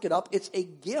can't work it up. It's a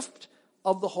gift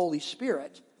of the Holy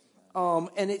Spirit.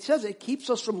 And it says it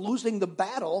keeps us from losing the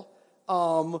battle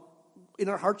in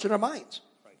our hearts and our minds.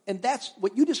 Right. And that's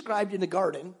what you described in the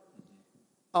garden,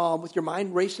 with your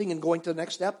mind racing and going to the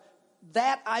next step.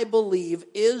 That, I believe,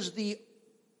 is the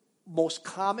most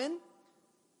common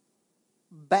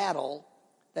battle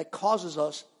that causes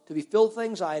us to be filled with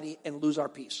anxiety and lose our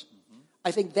peace.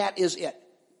 I think that is it.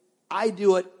 I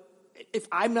do it. If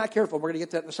I'm not careful, we're going to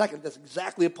get to that in a second. That's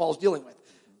exactly what Paul's dealing with.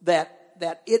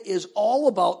 That it is all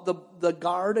about the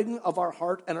guarding of our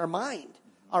heart and our mind.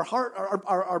 Our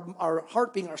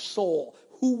heart being our soul,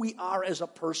 who we are as a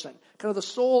person. Kind of the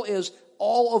soul is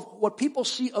all of what people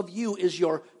see of you is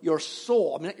your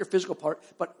soul. I mean, not your physical part,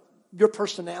 but your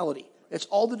personality. It's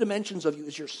all the dimensions of you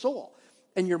is your soul.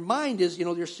 And your mind is,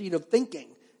 your seat of thinking.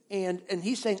 And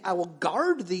he's saying, I will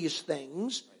guard these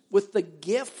things with the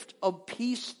gift of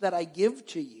peace that I give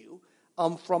to you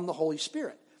from the Holy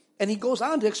Spirit. And he goes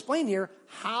on to explain here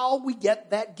how we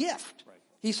get that gift. Right.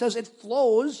 He says it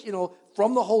flows,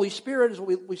 from the Holy Spirit, as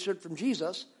we heard from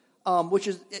Jesus, how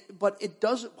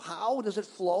does it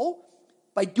flow?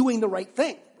 By doing the right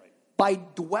thing. Right. By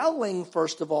dwelling,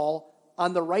 first of all,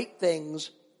 on the right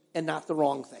things and not the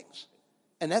wrong things.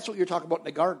 And that's what you're talking about in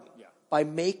the garden. Yeah. By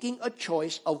making a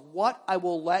choice of what I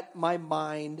will let my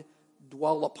mind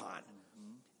dwell upon.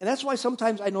 Mm-hmm. And that's why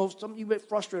sometimes I know some of you get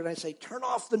frustrated and I say, turn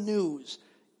off the news.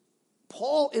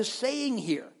 Paul is saying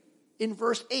here in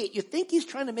verse 8, you think he's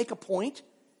trying to make a point?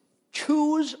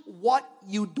 Choose what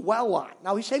you dwell on.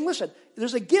 Now he's saying, listen,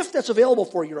 there's a gift that's available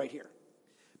for you right here.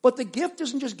 But the gift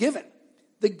isn't just given.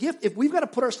 The gift, if we've got to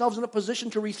put ourselves in a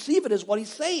position to receive it, is what he's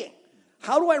saying.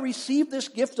 How do I receive this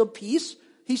gift of peace?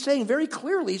 He's saying very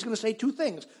clearly, he's going to say two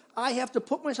things. I have to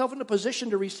put myself in a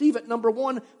position to receive it, number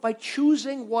one, by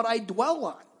choosing what I dwell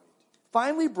on.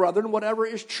 Finally, brethren, whatever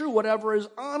is true, whatever is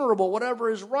honorable, whatever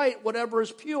is right, whatever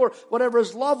is pure, whatever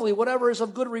is lovely, whatever is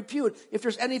of good repute, if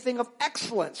there's anything of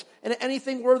excellence and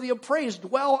anything worthy of praise,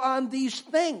 dwell on these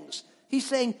things. He's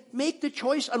saying, make the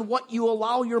choice on what you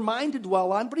allow your mind to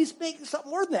dwell on, but he's making something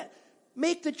more than that.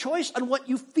 Make the choice on what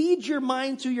you feed your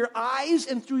mind through your eyes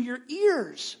and through your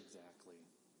ears.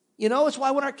 Exactly. It's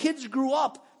why when our kids grew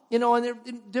up, and they're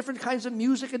in different kinds of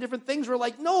music and different things, we're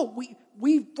like, no,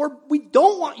 we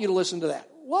don't want you to listen to that.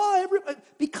 Why?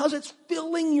 Because it's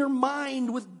filling your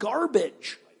mind with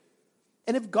garbage.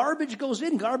 And if garbage goes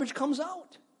in, garbage comes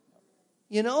out.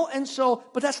 And so,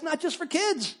 but that's not just for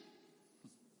kids.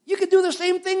 You can do the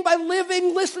same thing by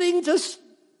listening to,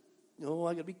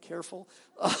 I gotta be careful.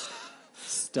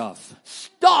 Stuff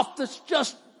that's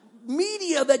just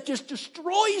media that just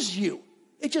destroys you.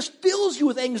 It just fills you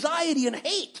with anxiety and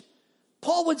hate.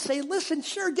 Paul would say, listen,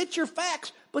 sure, get your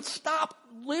facts, but stop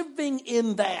living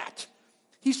in that.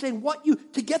 He's saying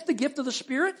to get the gift of the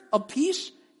Spirit of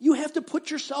peace, you have to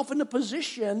put yourself in a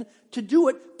position to do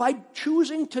it by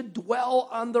choosing to dwell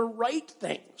on the right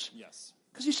things. Yes.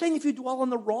 Because he's saying if you dwell on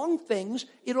the wrong things,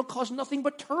 it'll cause nothing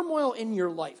but turmoil in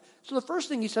your life. So the first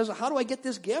thing he says, how do I get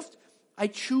this gift? I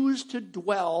choose to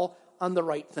dwell on the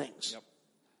right things. Yep.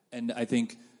 And I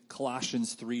think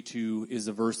Colossians 3:2 is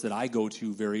a verse that I go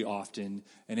to very often,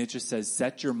 and it just says,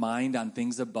 set your mind on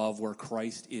things above where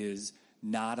Christ is,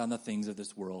 not on the things of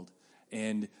this world.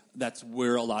 And that's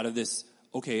where a lot of this,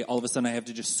 okay, all of a sudden I have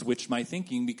to just switch my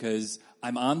thinking because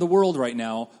I'm on the world right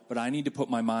now, but I need to put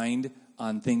my mind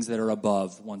on things that are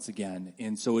above once again.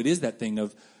 And so it is that thing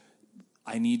of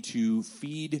I need to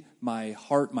feed my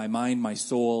heart, my mind, my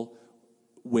soul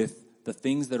with the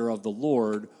things that are of the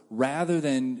Lord rather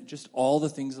than just all the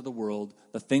things of the world,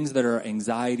 the things that are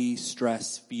anxiety,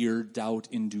 stress, fear, doubt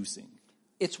inducing.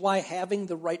 It's why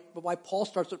why Paul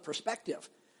starts with perspective,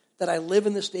 that I live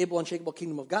in the stable, unshakable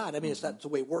kingdom of God. I mean, it's not the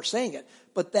way we're saying it,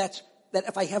 but that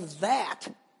if I have that,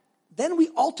 then we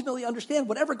ultimately understand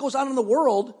whatever goes on in the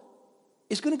world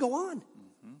is going to go on.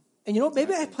 Mm-hmm. And you know,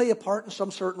 maybe I play a part in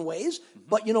some certain ways,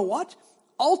 but you know what?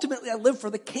 Ultimately, I live for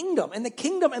the kingdom, and the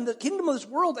kingdom of this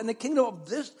world and the kingdom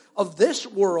of this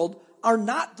world are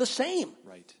not the same.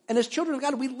 Right. And as children of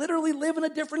God, we literally live in a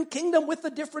different kingdom with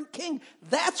a different king.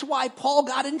 That's why Paul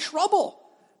got in trouble,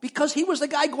 because he was the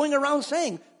guy going around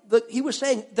saying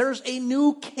there's a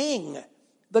new king.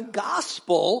 The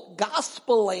gospeling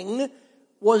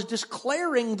was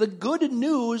declaring the good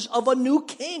news of a new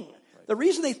king. Right. The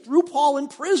reason they threw Paul in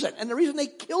prison and the reason they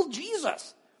killed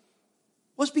Jesus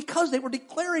was because they were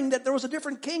declaring that there was a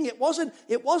different king. It wasn't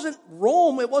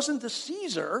Rome. It wasn't the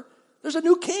Caesar. There's a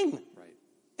new king. Right.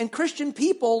 And Christian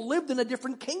people lived in a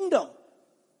different kingdom.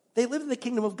 They lived in the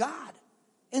kingdom of God.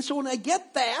 And so when I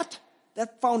get that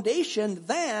foundation,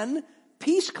 then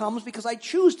peace comes because I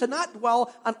choose to not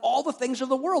dwell on all the things of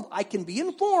the world. I can be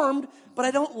informed, but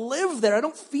I don't live there. I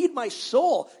don't feed my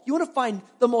soul. You want to find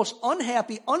the most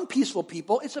unhappy, unpeaceful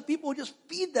people. It's the people who just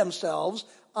feed themselves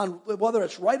on whether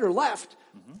it's right or left,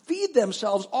 feed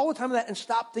themselves all the time on that and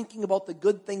stop thinking about the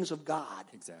good things of God.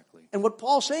 Exactly. And what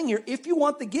Paul's saying here, if you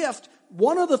want the gift,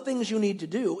 one of the things you need to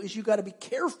do is you got to be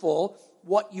careful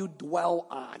what you dwell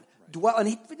on. Right. Dwell, and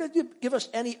he didn't give us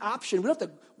any option. We don't have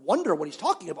to wonder what he's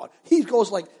talking about. He goes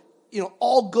like,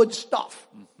 all good stuff.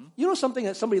 Mm-hmm. You know something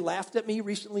that somebody laughed at me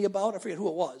recently about? I forget who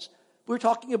it was. We were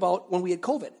talking about when we had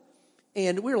COVID.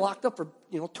 And we were locked up for,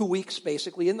 2 weeks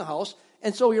basically in the house.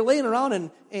 And so you're laying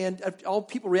around and all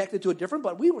people reacted to it different.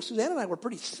 But Suzanne and I were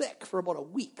pretty sick for about a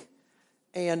week.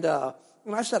 And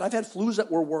I said, I've had flus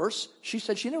that were worse. She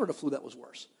said she never had a flu that was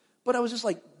worse. But I was just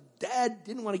like, Dad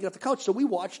didn't want to get off the couch. So we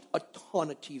watched a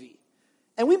ton of TV.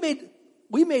 And we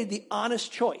made the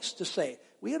honest choice to say,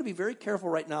 we got to be very careful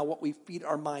right now what we feed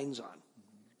our minds on.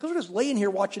 Because we're just laying here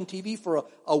watching TV for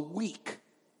a week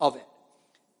of it.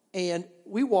 And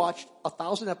we watched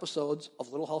 1,000 episodes of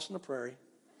Little House on the Prairie,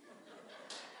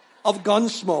 of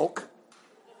Gunsmoke,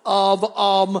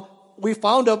 of, we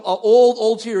found an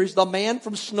old series, The Man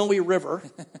from Snowy River.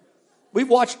 We've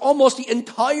watched almost the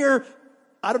entire,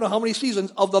 I don't know how many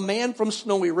seasons, of The Man from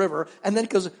Snowy River. And then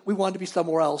because we wanted to be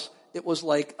somewhere else, it was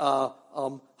like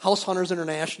House Hunters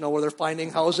International, where they're finding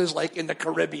houses like in the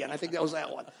Caribbean. I think that was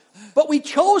that one. But we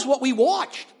chose what we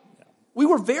watched. We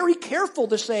were very careful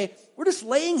to say, we're just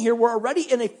laying here. We're already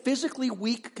in a physically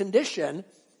weak condition.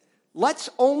 Let's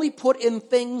only put in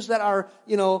things that are,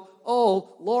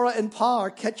 Laura and Pa are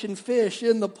catching fish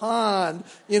in the pond,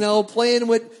 playing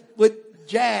with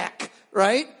Jack,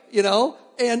 right?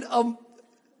 And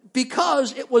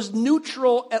because it was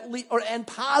neutral and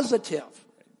positive.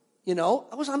 It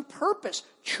was on purpose.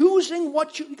 Choosing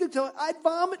what you could tell, I'd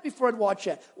vomit before I'd watch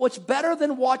that. What's better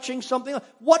than watching something?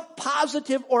 What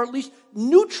positive or at least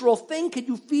neutral thing could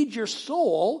you feed your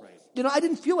soul? Right. I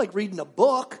didn't feel like reading a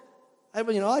book. I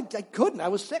couldn't. I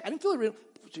was sick. I didn't feel like reading.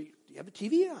 So you have the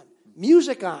TV on,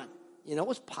 music on. It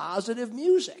was positive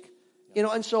music. Yeah.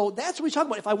 And so that's what we talk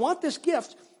about. If I want this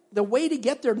gift, the way to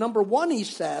get there, number one, he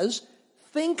says,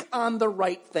 think on the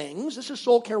right things. This is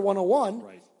Soul Care 101.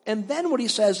 Right. And then what he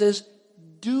says is,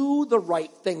 do the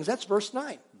right things. That's verse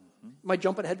 9. Mm-hmm. Am I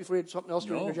jumping ahead before you had something else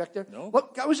to interject there? No. Well,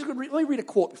 let me read a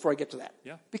quote before I get to that.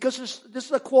 Yeah. Because this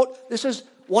is a quote. This is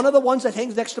one of the ones that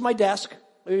hangs next to my desk.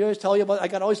 I always tell you about. I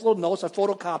got all these little notes. I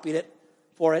photocopied it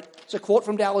for it. It's a quote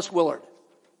from Dallas Willard.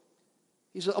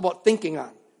 He's about thinking on.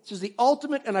 It says the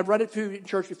ultimate, and I've read it in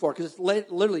church before because it's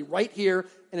literally right here,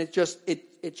 and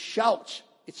it shouts.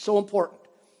 It's so important.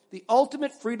 The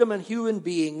ultimate freedom in human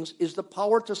beings is the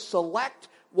power to select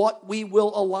what we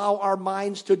will allow our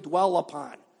minds to dwell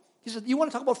upon. He says, you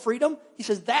want to talk about freedom? He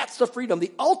says, that's the freedom.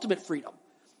 The ultimate freedom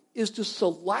is to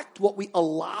select what we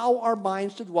allow our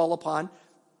minds to dwell upon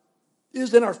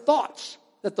is in our thoughts.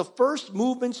 that the first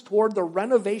movements toward the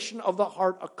renovation of the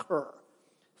heart occur.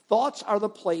 Thoughts are the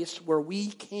place where we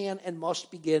can and must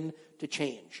begin to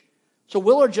change. So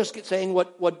Willard just saying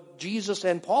what Jesus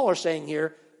and Paul are saying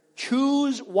here,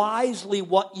 choose wisely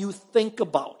what you think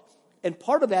about. And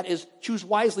part of that is choose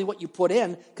wisely what you put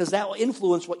in, because that will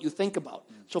influence what you think about.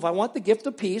 So if I want the gift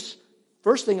of peace,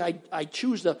 first thing I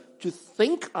choose to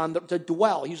think on, to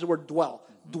dwell, use the word dwell.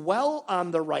 Dwell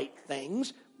on the right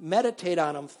things, meditate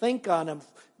on them, think on them,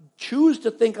 choose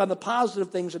to think on the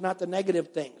positive things and not the negative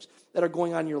things that are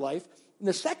going on in your life. And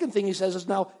the second thing he says is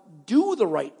now do the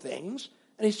right things.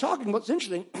 And he's talking, what's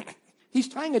interesting, he's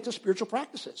tying it to spiritual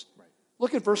practices. Right.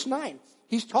 Look at verse 9.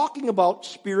 He's talking about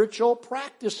spiritual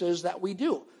practices that we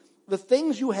do. The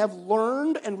things you have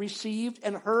learned and received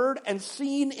and heard and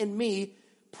seen in me,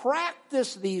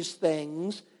 practice these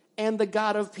things, and the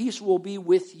God of peace will be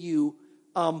with you.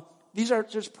 These are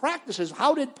just practices.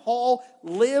 How did Paul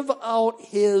live out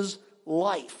his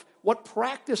life? What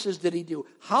practices did he do?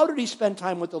 How did he spend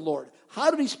time with the Lord?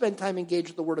 How did he spend time engaged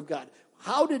with the Word of God?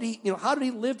 How did he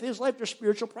live his life? They're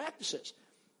spiritual practices.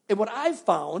 And what I've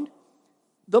found,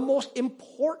 the most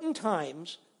important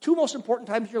times, two most important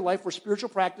times in your life where spiritual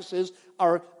practices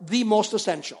are the most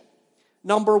essential.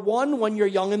 Number one, when you're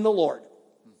young in the Lord.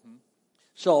 Mm-hmm.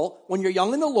 So, when you're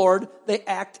young in the Lord, they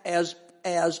act as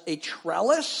a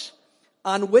trellis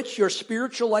on which your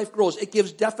spiritual life grows. It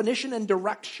gives definition and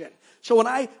direction. So when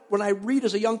I read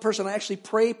as a young person, I actually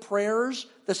pray prayers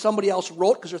that somebody else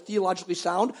wrote because they're theologically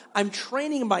sound. I'm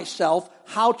training myself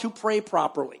how to pray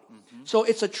properly. Mm-hmm. So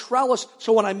it's a trellis.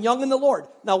 So when I'm young in the Lord.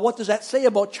 Now what does that say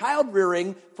about child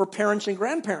rearing for parents and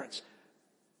grandparents?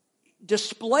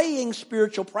 Displaying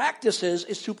spiritual practices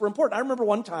is super important. I remember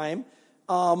one time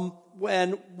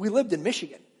when we lived in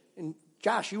Michigan. And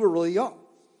Josh, you were really young.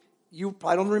 You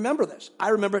probably don't remember this. I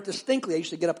remember it distinctly. I used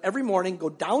to get up every morning, go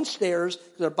downstairs,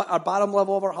 because our bottom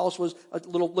level of our house was a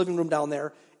little living room down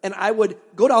there, and I would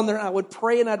go down there and I would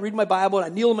pray and I'd read my Bible and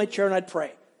I'd kneel in my chair and I'd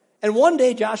pray. And one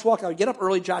day Josh walked out. I would get up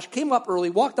early. Josh came up early,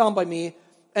 walked down by me,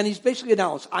 and he's basically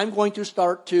announced, I'm going to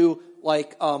start to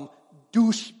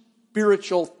do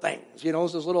spiritual things. You know, it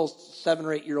was this little 7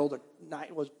 or 8 year old, or 9,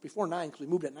 it was before 9 because we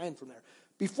moved at 9 from there.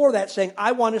 Before that, saying,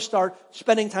 I want to start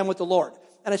spending time with the Lord.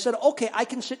 And I said, okay, I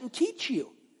can sit and teach you.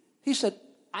 He said,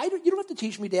 you don't have to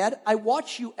teach me, Dad. I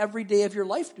watch you every day of your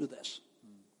life do this.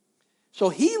 So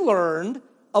he learned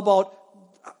about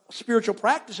spiritual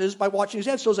practices by watching his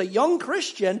dad. So as a young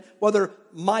Christian, whether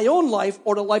my own life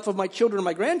or the life of my children and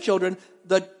my grandchildren,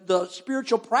 the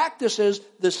spiritual practices,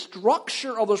 the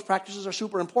structure of those practices are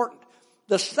super important.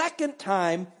 The second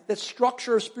time that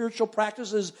structure of spiritual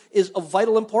practices is of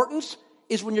vital importance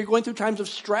is when you're going through times of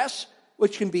stress,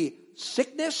 which can be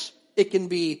sickness, it can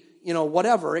be,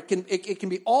 whatever. It can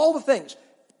be all the things.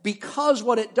 Because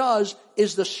what it does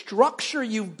is the structure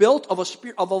you've built of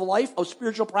a life of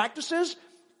spiritual practices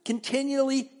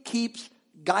continually keeps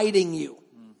guiding you.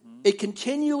 Mm-hmm. It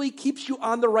continually keeps you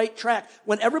on the right track.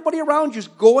 When everybody around you is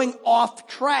going off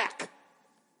track,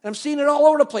 and I'm seeing it all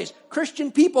over the place,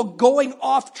 Christian people going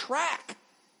off track,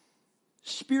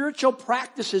 spiritual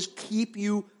practices keep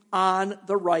you on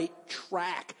the right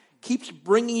track. Keeps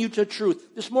bringing you to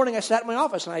truth. This morning I sat in my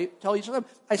office, and I tell you something,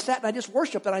 I sat and I just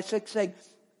worshiped, and I sang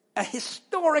a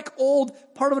historic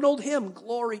part of an old hymn,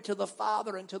 glory to the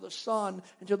Father and to the Son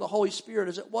and to the Holy Spirit,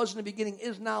 as it was in the beginning,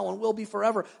 is now, and will be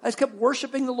forever. I just kept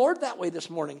worshiping the Lord that way this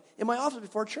morning in my office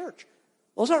before church.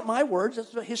 Those aren't my words.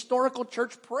 That's a historical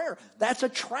church prayer. That's a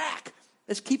track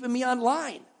that's keeping me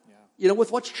online.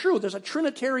 With what's true. There's a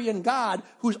Trinitarian God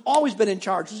who's always been in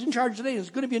charge, who's in charge today, and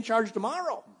is going to be in charge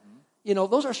tomorrow.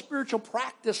 Those are spiritual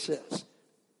practices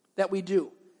that we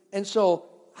do. And so,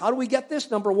 how do we get this?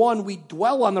 Number one, we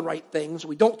dwell on the right things.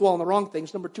 We don't dwell on the wrong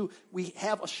things. Number two, we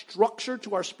have a structure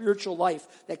to our spiritual life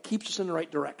that keeps us in the right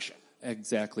direction.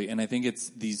 Exactly. And I think it's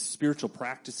these spiritual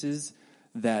practices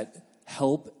that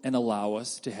help and allow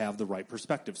us to have the right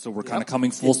perspective. So we're kind of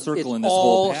coming full circle in this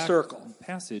whole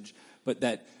passage. But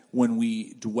that when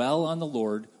we dwell on the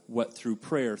Lord, through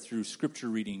prayer, through scripture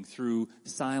reading, through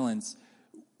silence,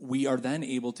 we are then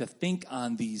able to think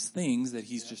on these things that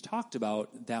he's just talked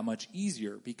about that much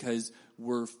easier because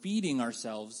we're feeding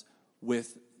ourselves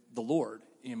with the Lord.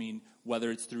 I mean, whether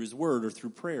it's through his word or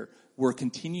through prayer, we're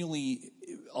continually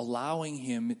allowing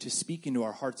him to speak into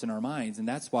our hearts and our minds. And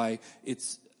that's why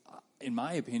it's, in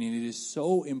my opinion, it is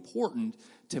so important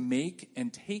to make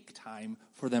and take time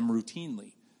for them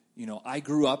routinely. I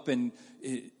grew up in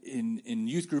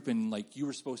youth group, and you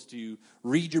were supposed to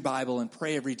read your Bible and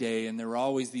pray every day, and there were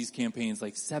always these campaigns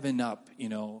like 7 Up,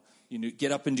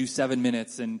 get up and do 7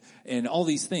 minutes, and all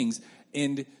these things.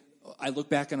 And I look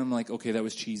back and I'm like, okay, that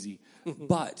was cheesy.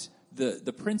 But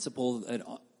the principle that,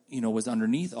 was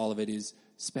underneath all of it is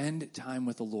spend time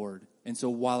with the Lord. And so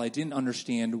while I didn't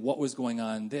understand what was going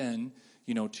on then,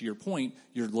 to your point,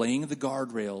 you're laying the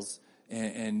guardrails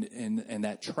and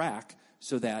that track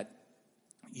so that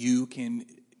you can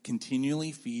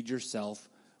continually feed yourself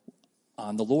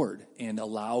on the Lord and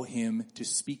allow him to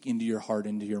speak into your heart,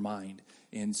 into your mind.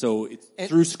 And so it's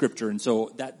through Scripture. And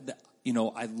so that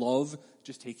I love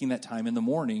just taking that time in the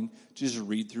morning to just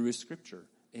read through his Scripture.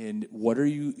 And what are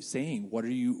you saying? What are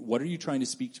you trying to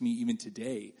speak to me even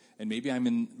today? And maybe I'm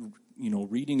in,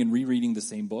 reading and rereading the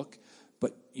same book,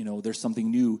 but, there's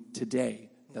something new today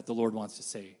that the Lord wants to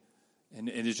say. And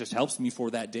it just helps me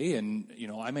for that day. And,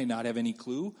 I may not have any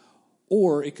clue,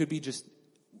 or it could be just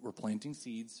we're planting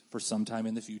seeds for some time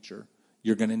in the future.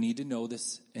 You're going to need to know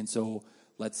this. And so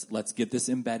let's get this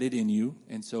embedded in you.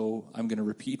 And so I'm going to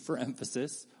repeat for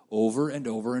emphasis over and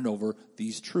over and over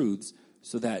these truths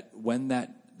so that when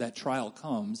that trial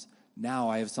comes, now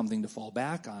I have something to fall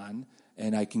back on,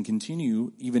 and I can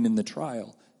continue even in the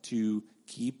trial to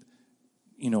keep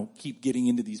getting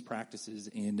into these practices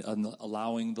and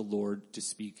allowing the Lord to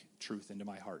speak truth into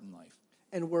my heart and life.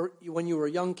 And when you were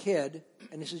a young kid,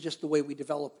 and this is just the way we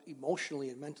develop emotionally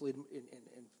and mentally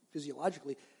and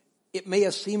physiologically, it may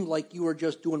have seemed like you were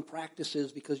just doing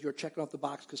practices because you were checking off the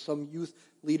box because some youth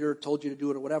leader told you to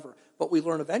do it or whatever. But we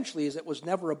learn eventually is it was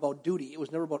never about duty. It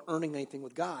was never about earning anything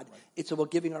with God. Right. It's about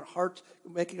giving our heart,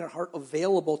 making our heart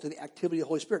available to the activity of the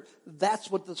Holy Spirit. That's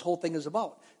what this whole thing is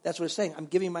about. That's what it's saying. I'm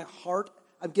giving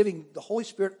the Holy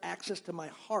Spirit access to my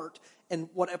heart. And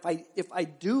what if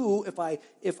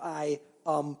I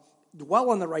dwell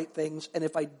on the right things, and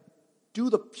if I do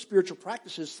the spiritual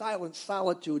practices, silence,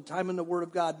 solitude, time in the Word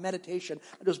of God, meditation,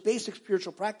 those basic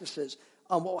spiritual practices,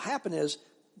 what will happen is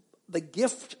the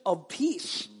gift of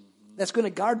peace that's going to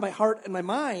guard my heart and my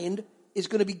mind is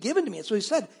going to be given to me. And so he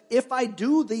said, if I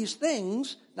do these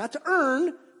things, not to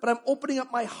earn, but I'm opening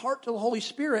up my heart to the Holy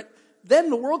Spirit,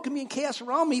 then the world can be in chaos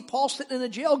around me. Paul's sitting in a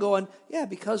jail going, yeah,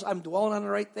 because I'm dwelling on the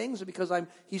right things, and because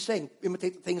he's saying,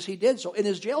 imitate the things he did. So in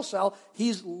his jail cell,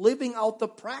 he's living out the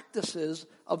practices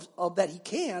of that he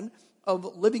can,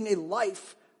 of living a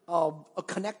life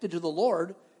connected to the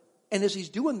Lord. And as he's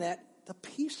doing that, the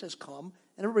peace has come.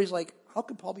 And everybody's like, how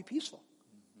can Paul be peaceful?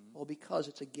 Mm-hmm. Well, because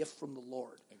it's a gift from the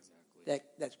Lord. Exactly.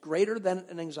 That's greater than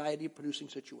an anxiety-producing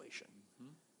situation.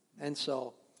 Mm-hmm. And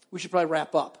so we should probably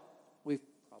wrap up.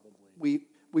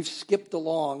 We've skipped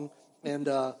along and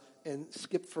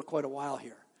skipped for quite a while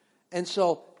here. And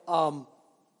so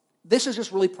this is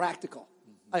just really practical.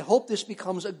 Mm-hmm. I hope this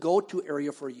becomes a go-to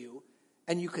area for you,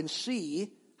 and you can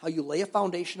see how you lay a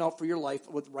foundation out for your life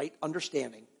with right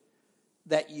understanding,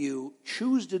 that you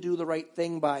choose to do the right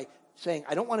thing by saying,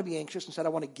 I don't want to be anxious. Instead, I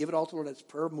want to give it all to the Lord. That's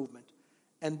prayer movement.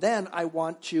 And then I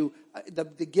want to, the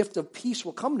gift of peace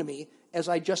will come to me as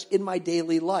I just, in my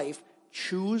daily life,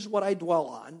 choose what I dwell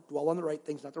on the right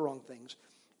things, not the wrong things.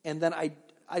 And then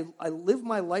I live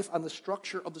my life on the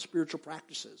structure of the spiritual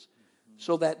practices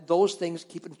so that those things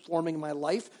keep informing my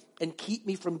life and keep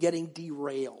me from getting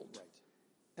derailed. Right.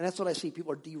 And that's what I see.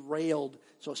 People are derailed.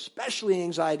 So especially in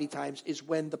anxiety times is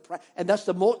when and that's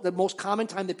the most common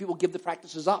time that people give the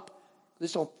practices up. They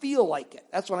just don't feel like it.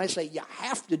 That's when I say you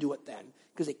have to do it then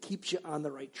because it keeps you on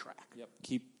the right track. Yep.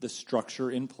 Keep the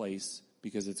structure in place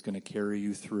because it's going to carry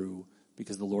you through.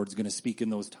 Because the Lord's going to speak in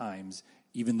those times.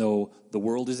 Even though the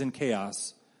world is in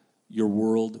chaos, your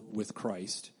world with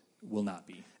Christ will not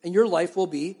be. And your life will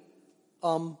be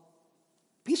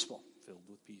peaceful. Filled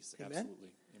with peace, Amen? Absolutely.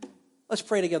 Amen. Let's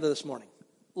pray together this morning.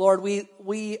 Lord, we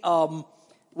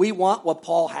want what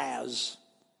Paul has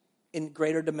in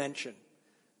greater dimension.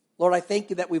 Lord, I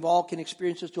thank you that we've all can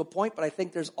experience this to a point, but I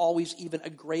think there's always even a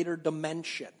greater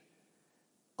dimension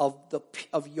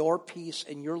of your peace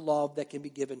and your love that can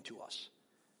be given to us.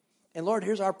 And Lord,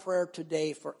 here's our prayer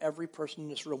today for every person in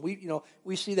this room.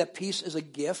 We see that peace is a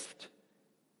gift,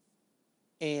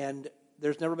 and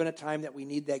there's never been a time that we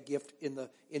need that gift in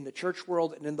the church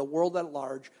world and in the world at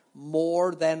large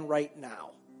more than right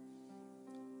now.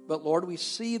 But Lord, we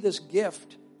see this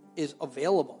gift is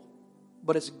available,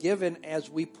 but it's given as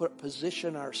we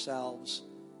position ourselves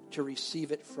to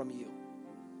receive it from you.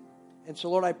 And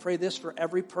so, Lord, I pray this for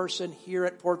every person here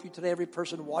at Portview today, every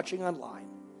person watching online,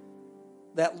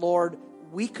 that, Lord,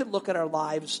 we could look at our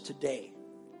lives today.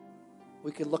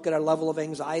 We could look at our level of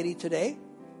anxiety today.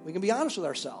 We can be honest with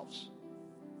ourselves.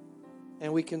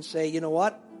 And we can say, you know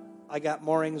what? I got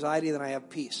more anxiety than I have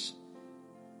peace.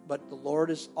 But the Lord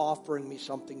is offering me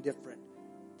something different,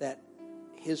 that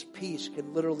his peace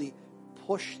can literally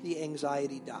push the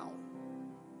anxiety down.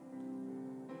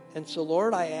 And so,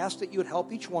 Lord, I ask that you would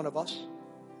help each one of us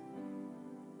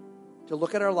to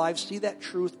look at our lives, see that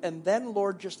truth, and then,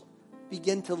 Lord, just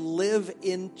begin to live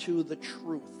into the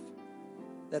truth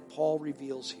that Paul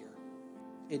reveals here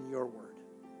in your word.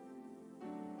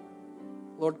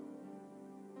 Lord,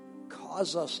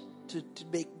 cause us to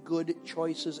make good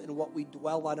choices in what we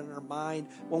dwell on in our mind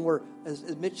when we're,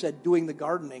 as Mitch said, doing the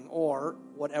gardening or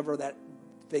whatever that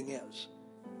thing is.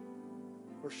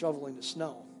 We're shoveling the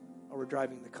snow or we're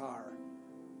driving the car.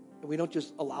 And we don't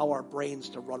just allow our brains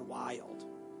to run wild.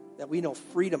 That we know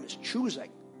freedom is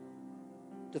choosing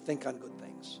to think on good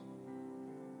things.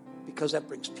 Because that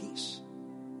brings peace.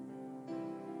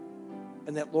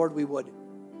 And that, Lord, we would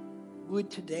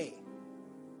today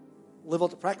live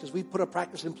out the practice. We put a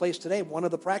practice in place today. One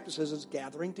of the practices is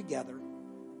gathering together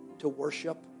to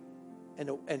worship and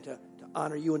to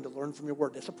honor you and to learn from your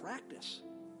word. That's a practice.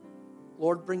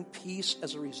 Lord, bring peace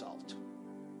as a result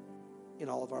in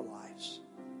all of our lives.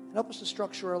 And help us to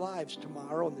structure our lives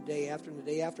tomorrow and the day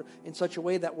after in such a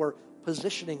way that we're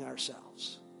positioning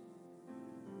ourselves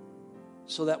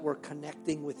so that we're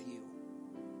connecting with you.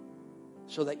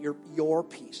 So that your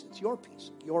peace, it's your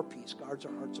peace guards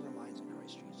our hearts and our minds in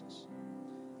Christ Jesus.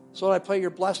 So I pray your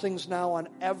blessings now on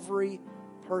every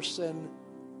person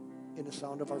in the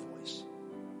sound of our voice.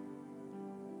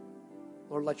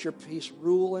 Lord, let your peace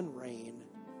rule and reign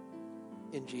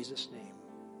in Jesus' name.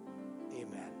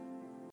 Amen.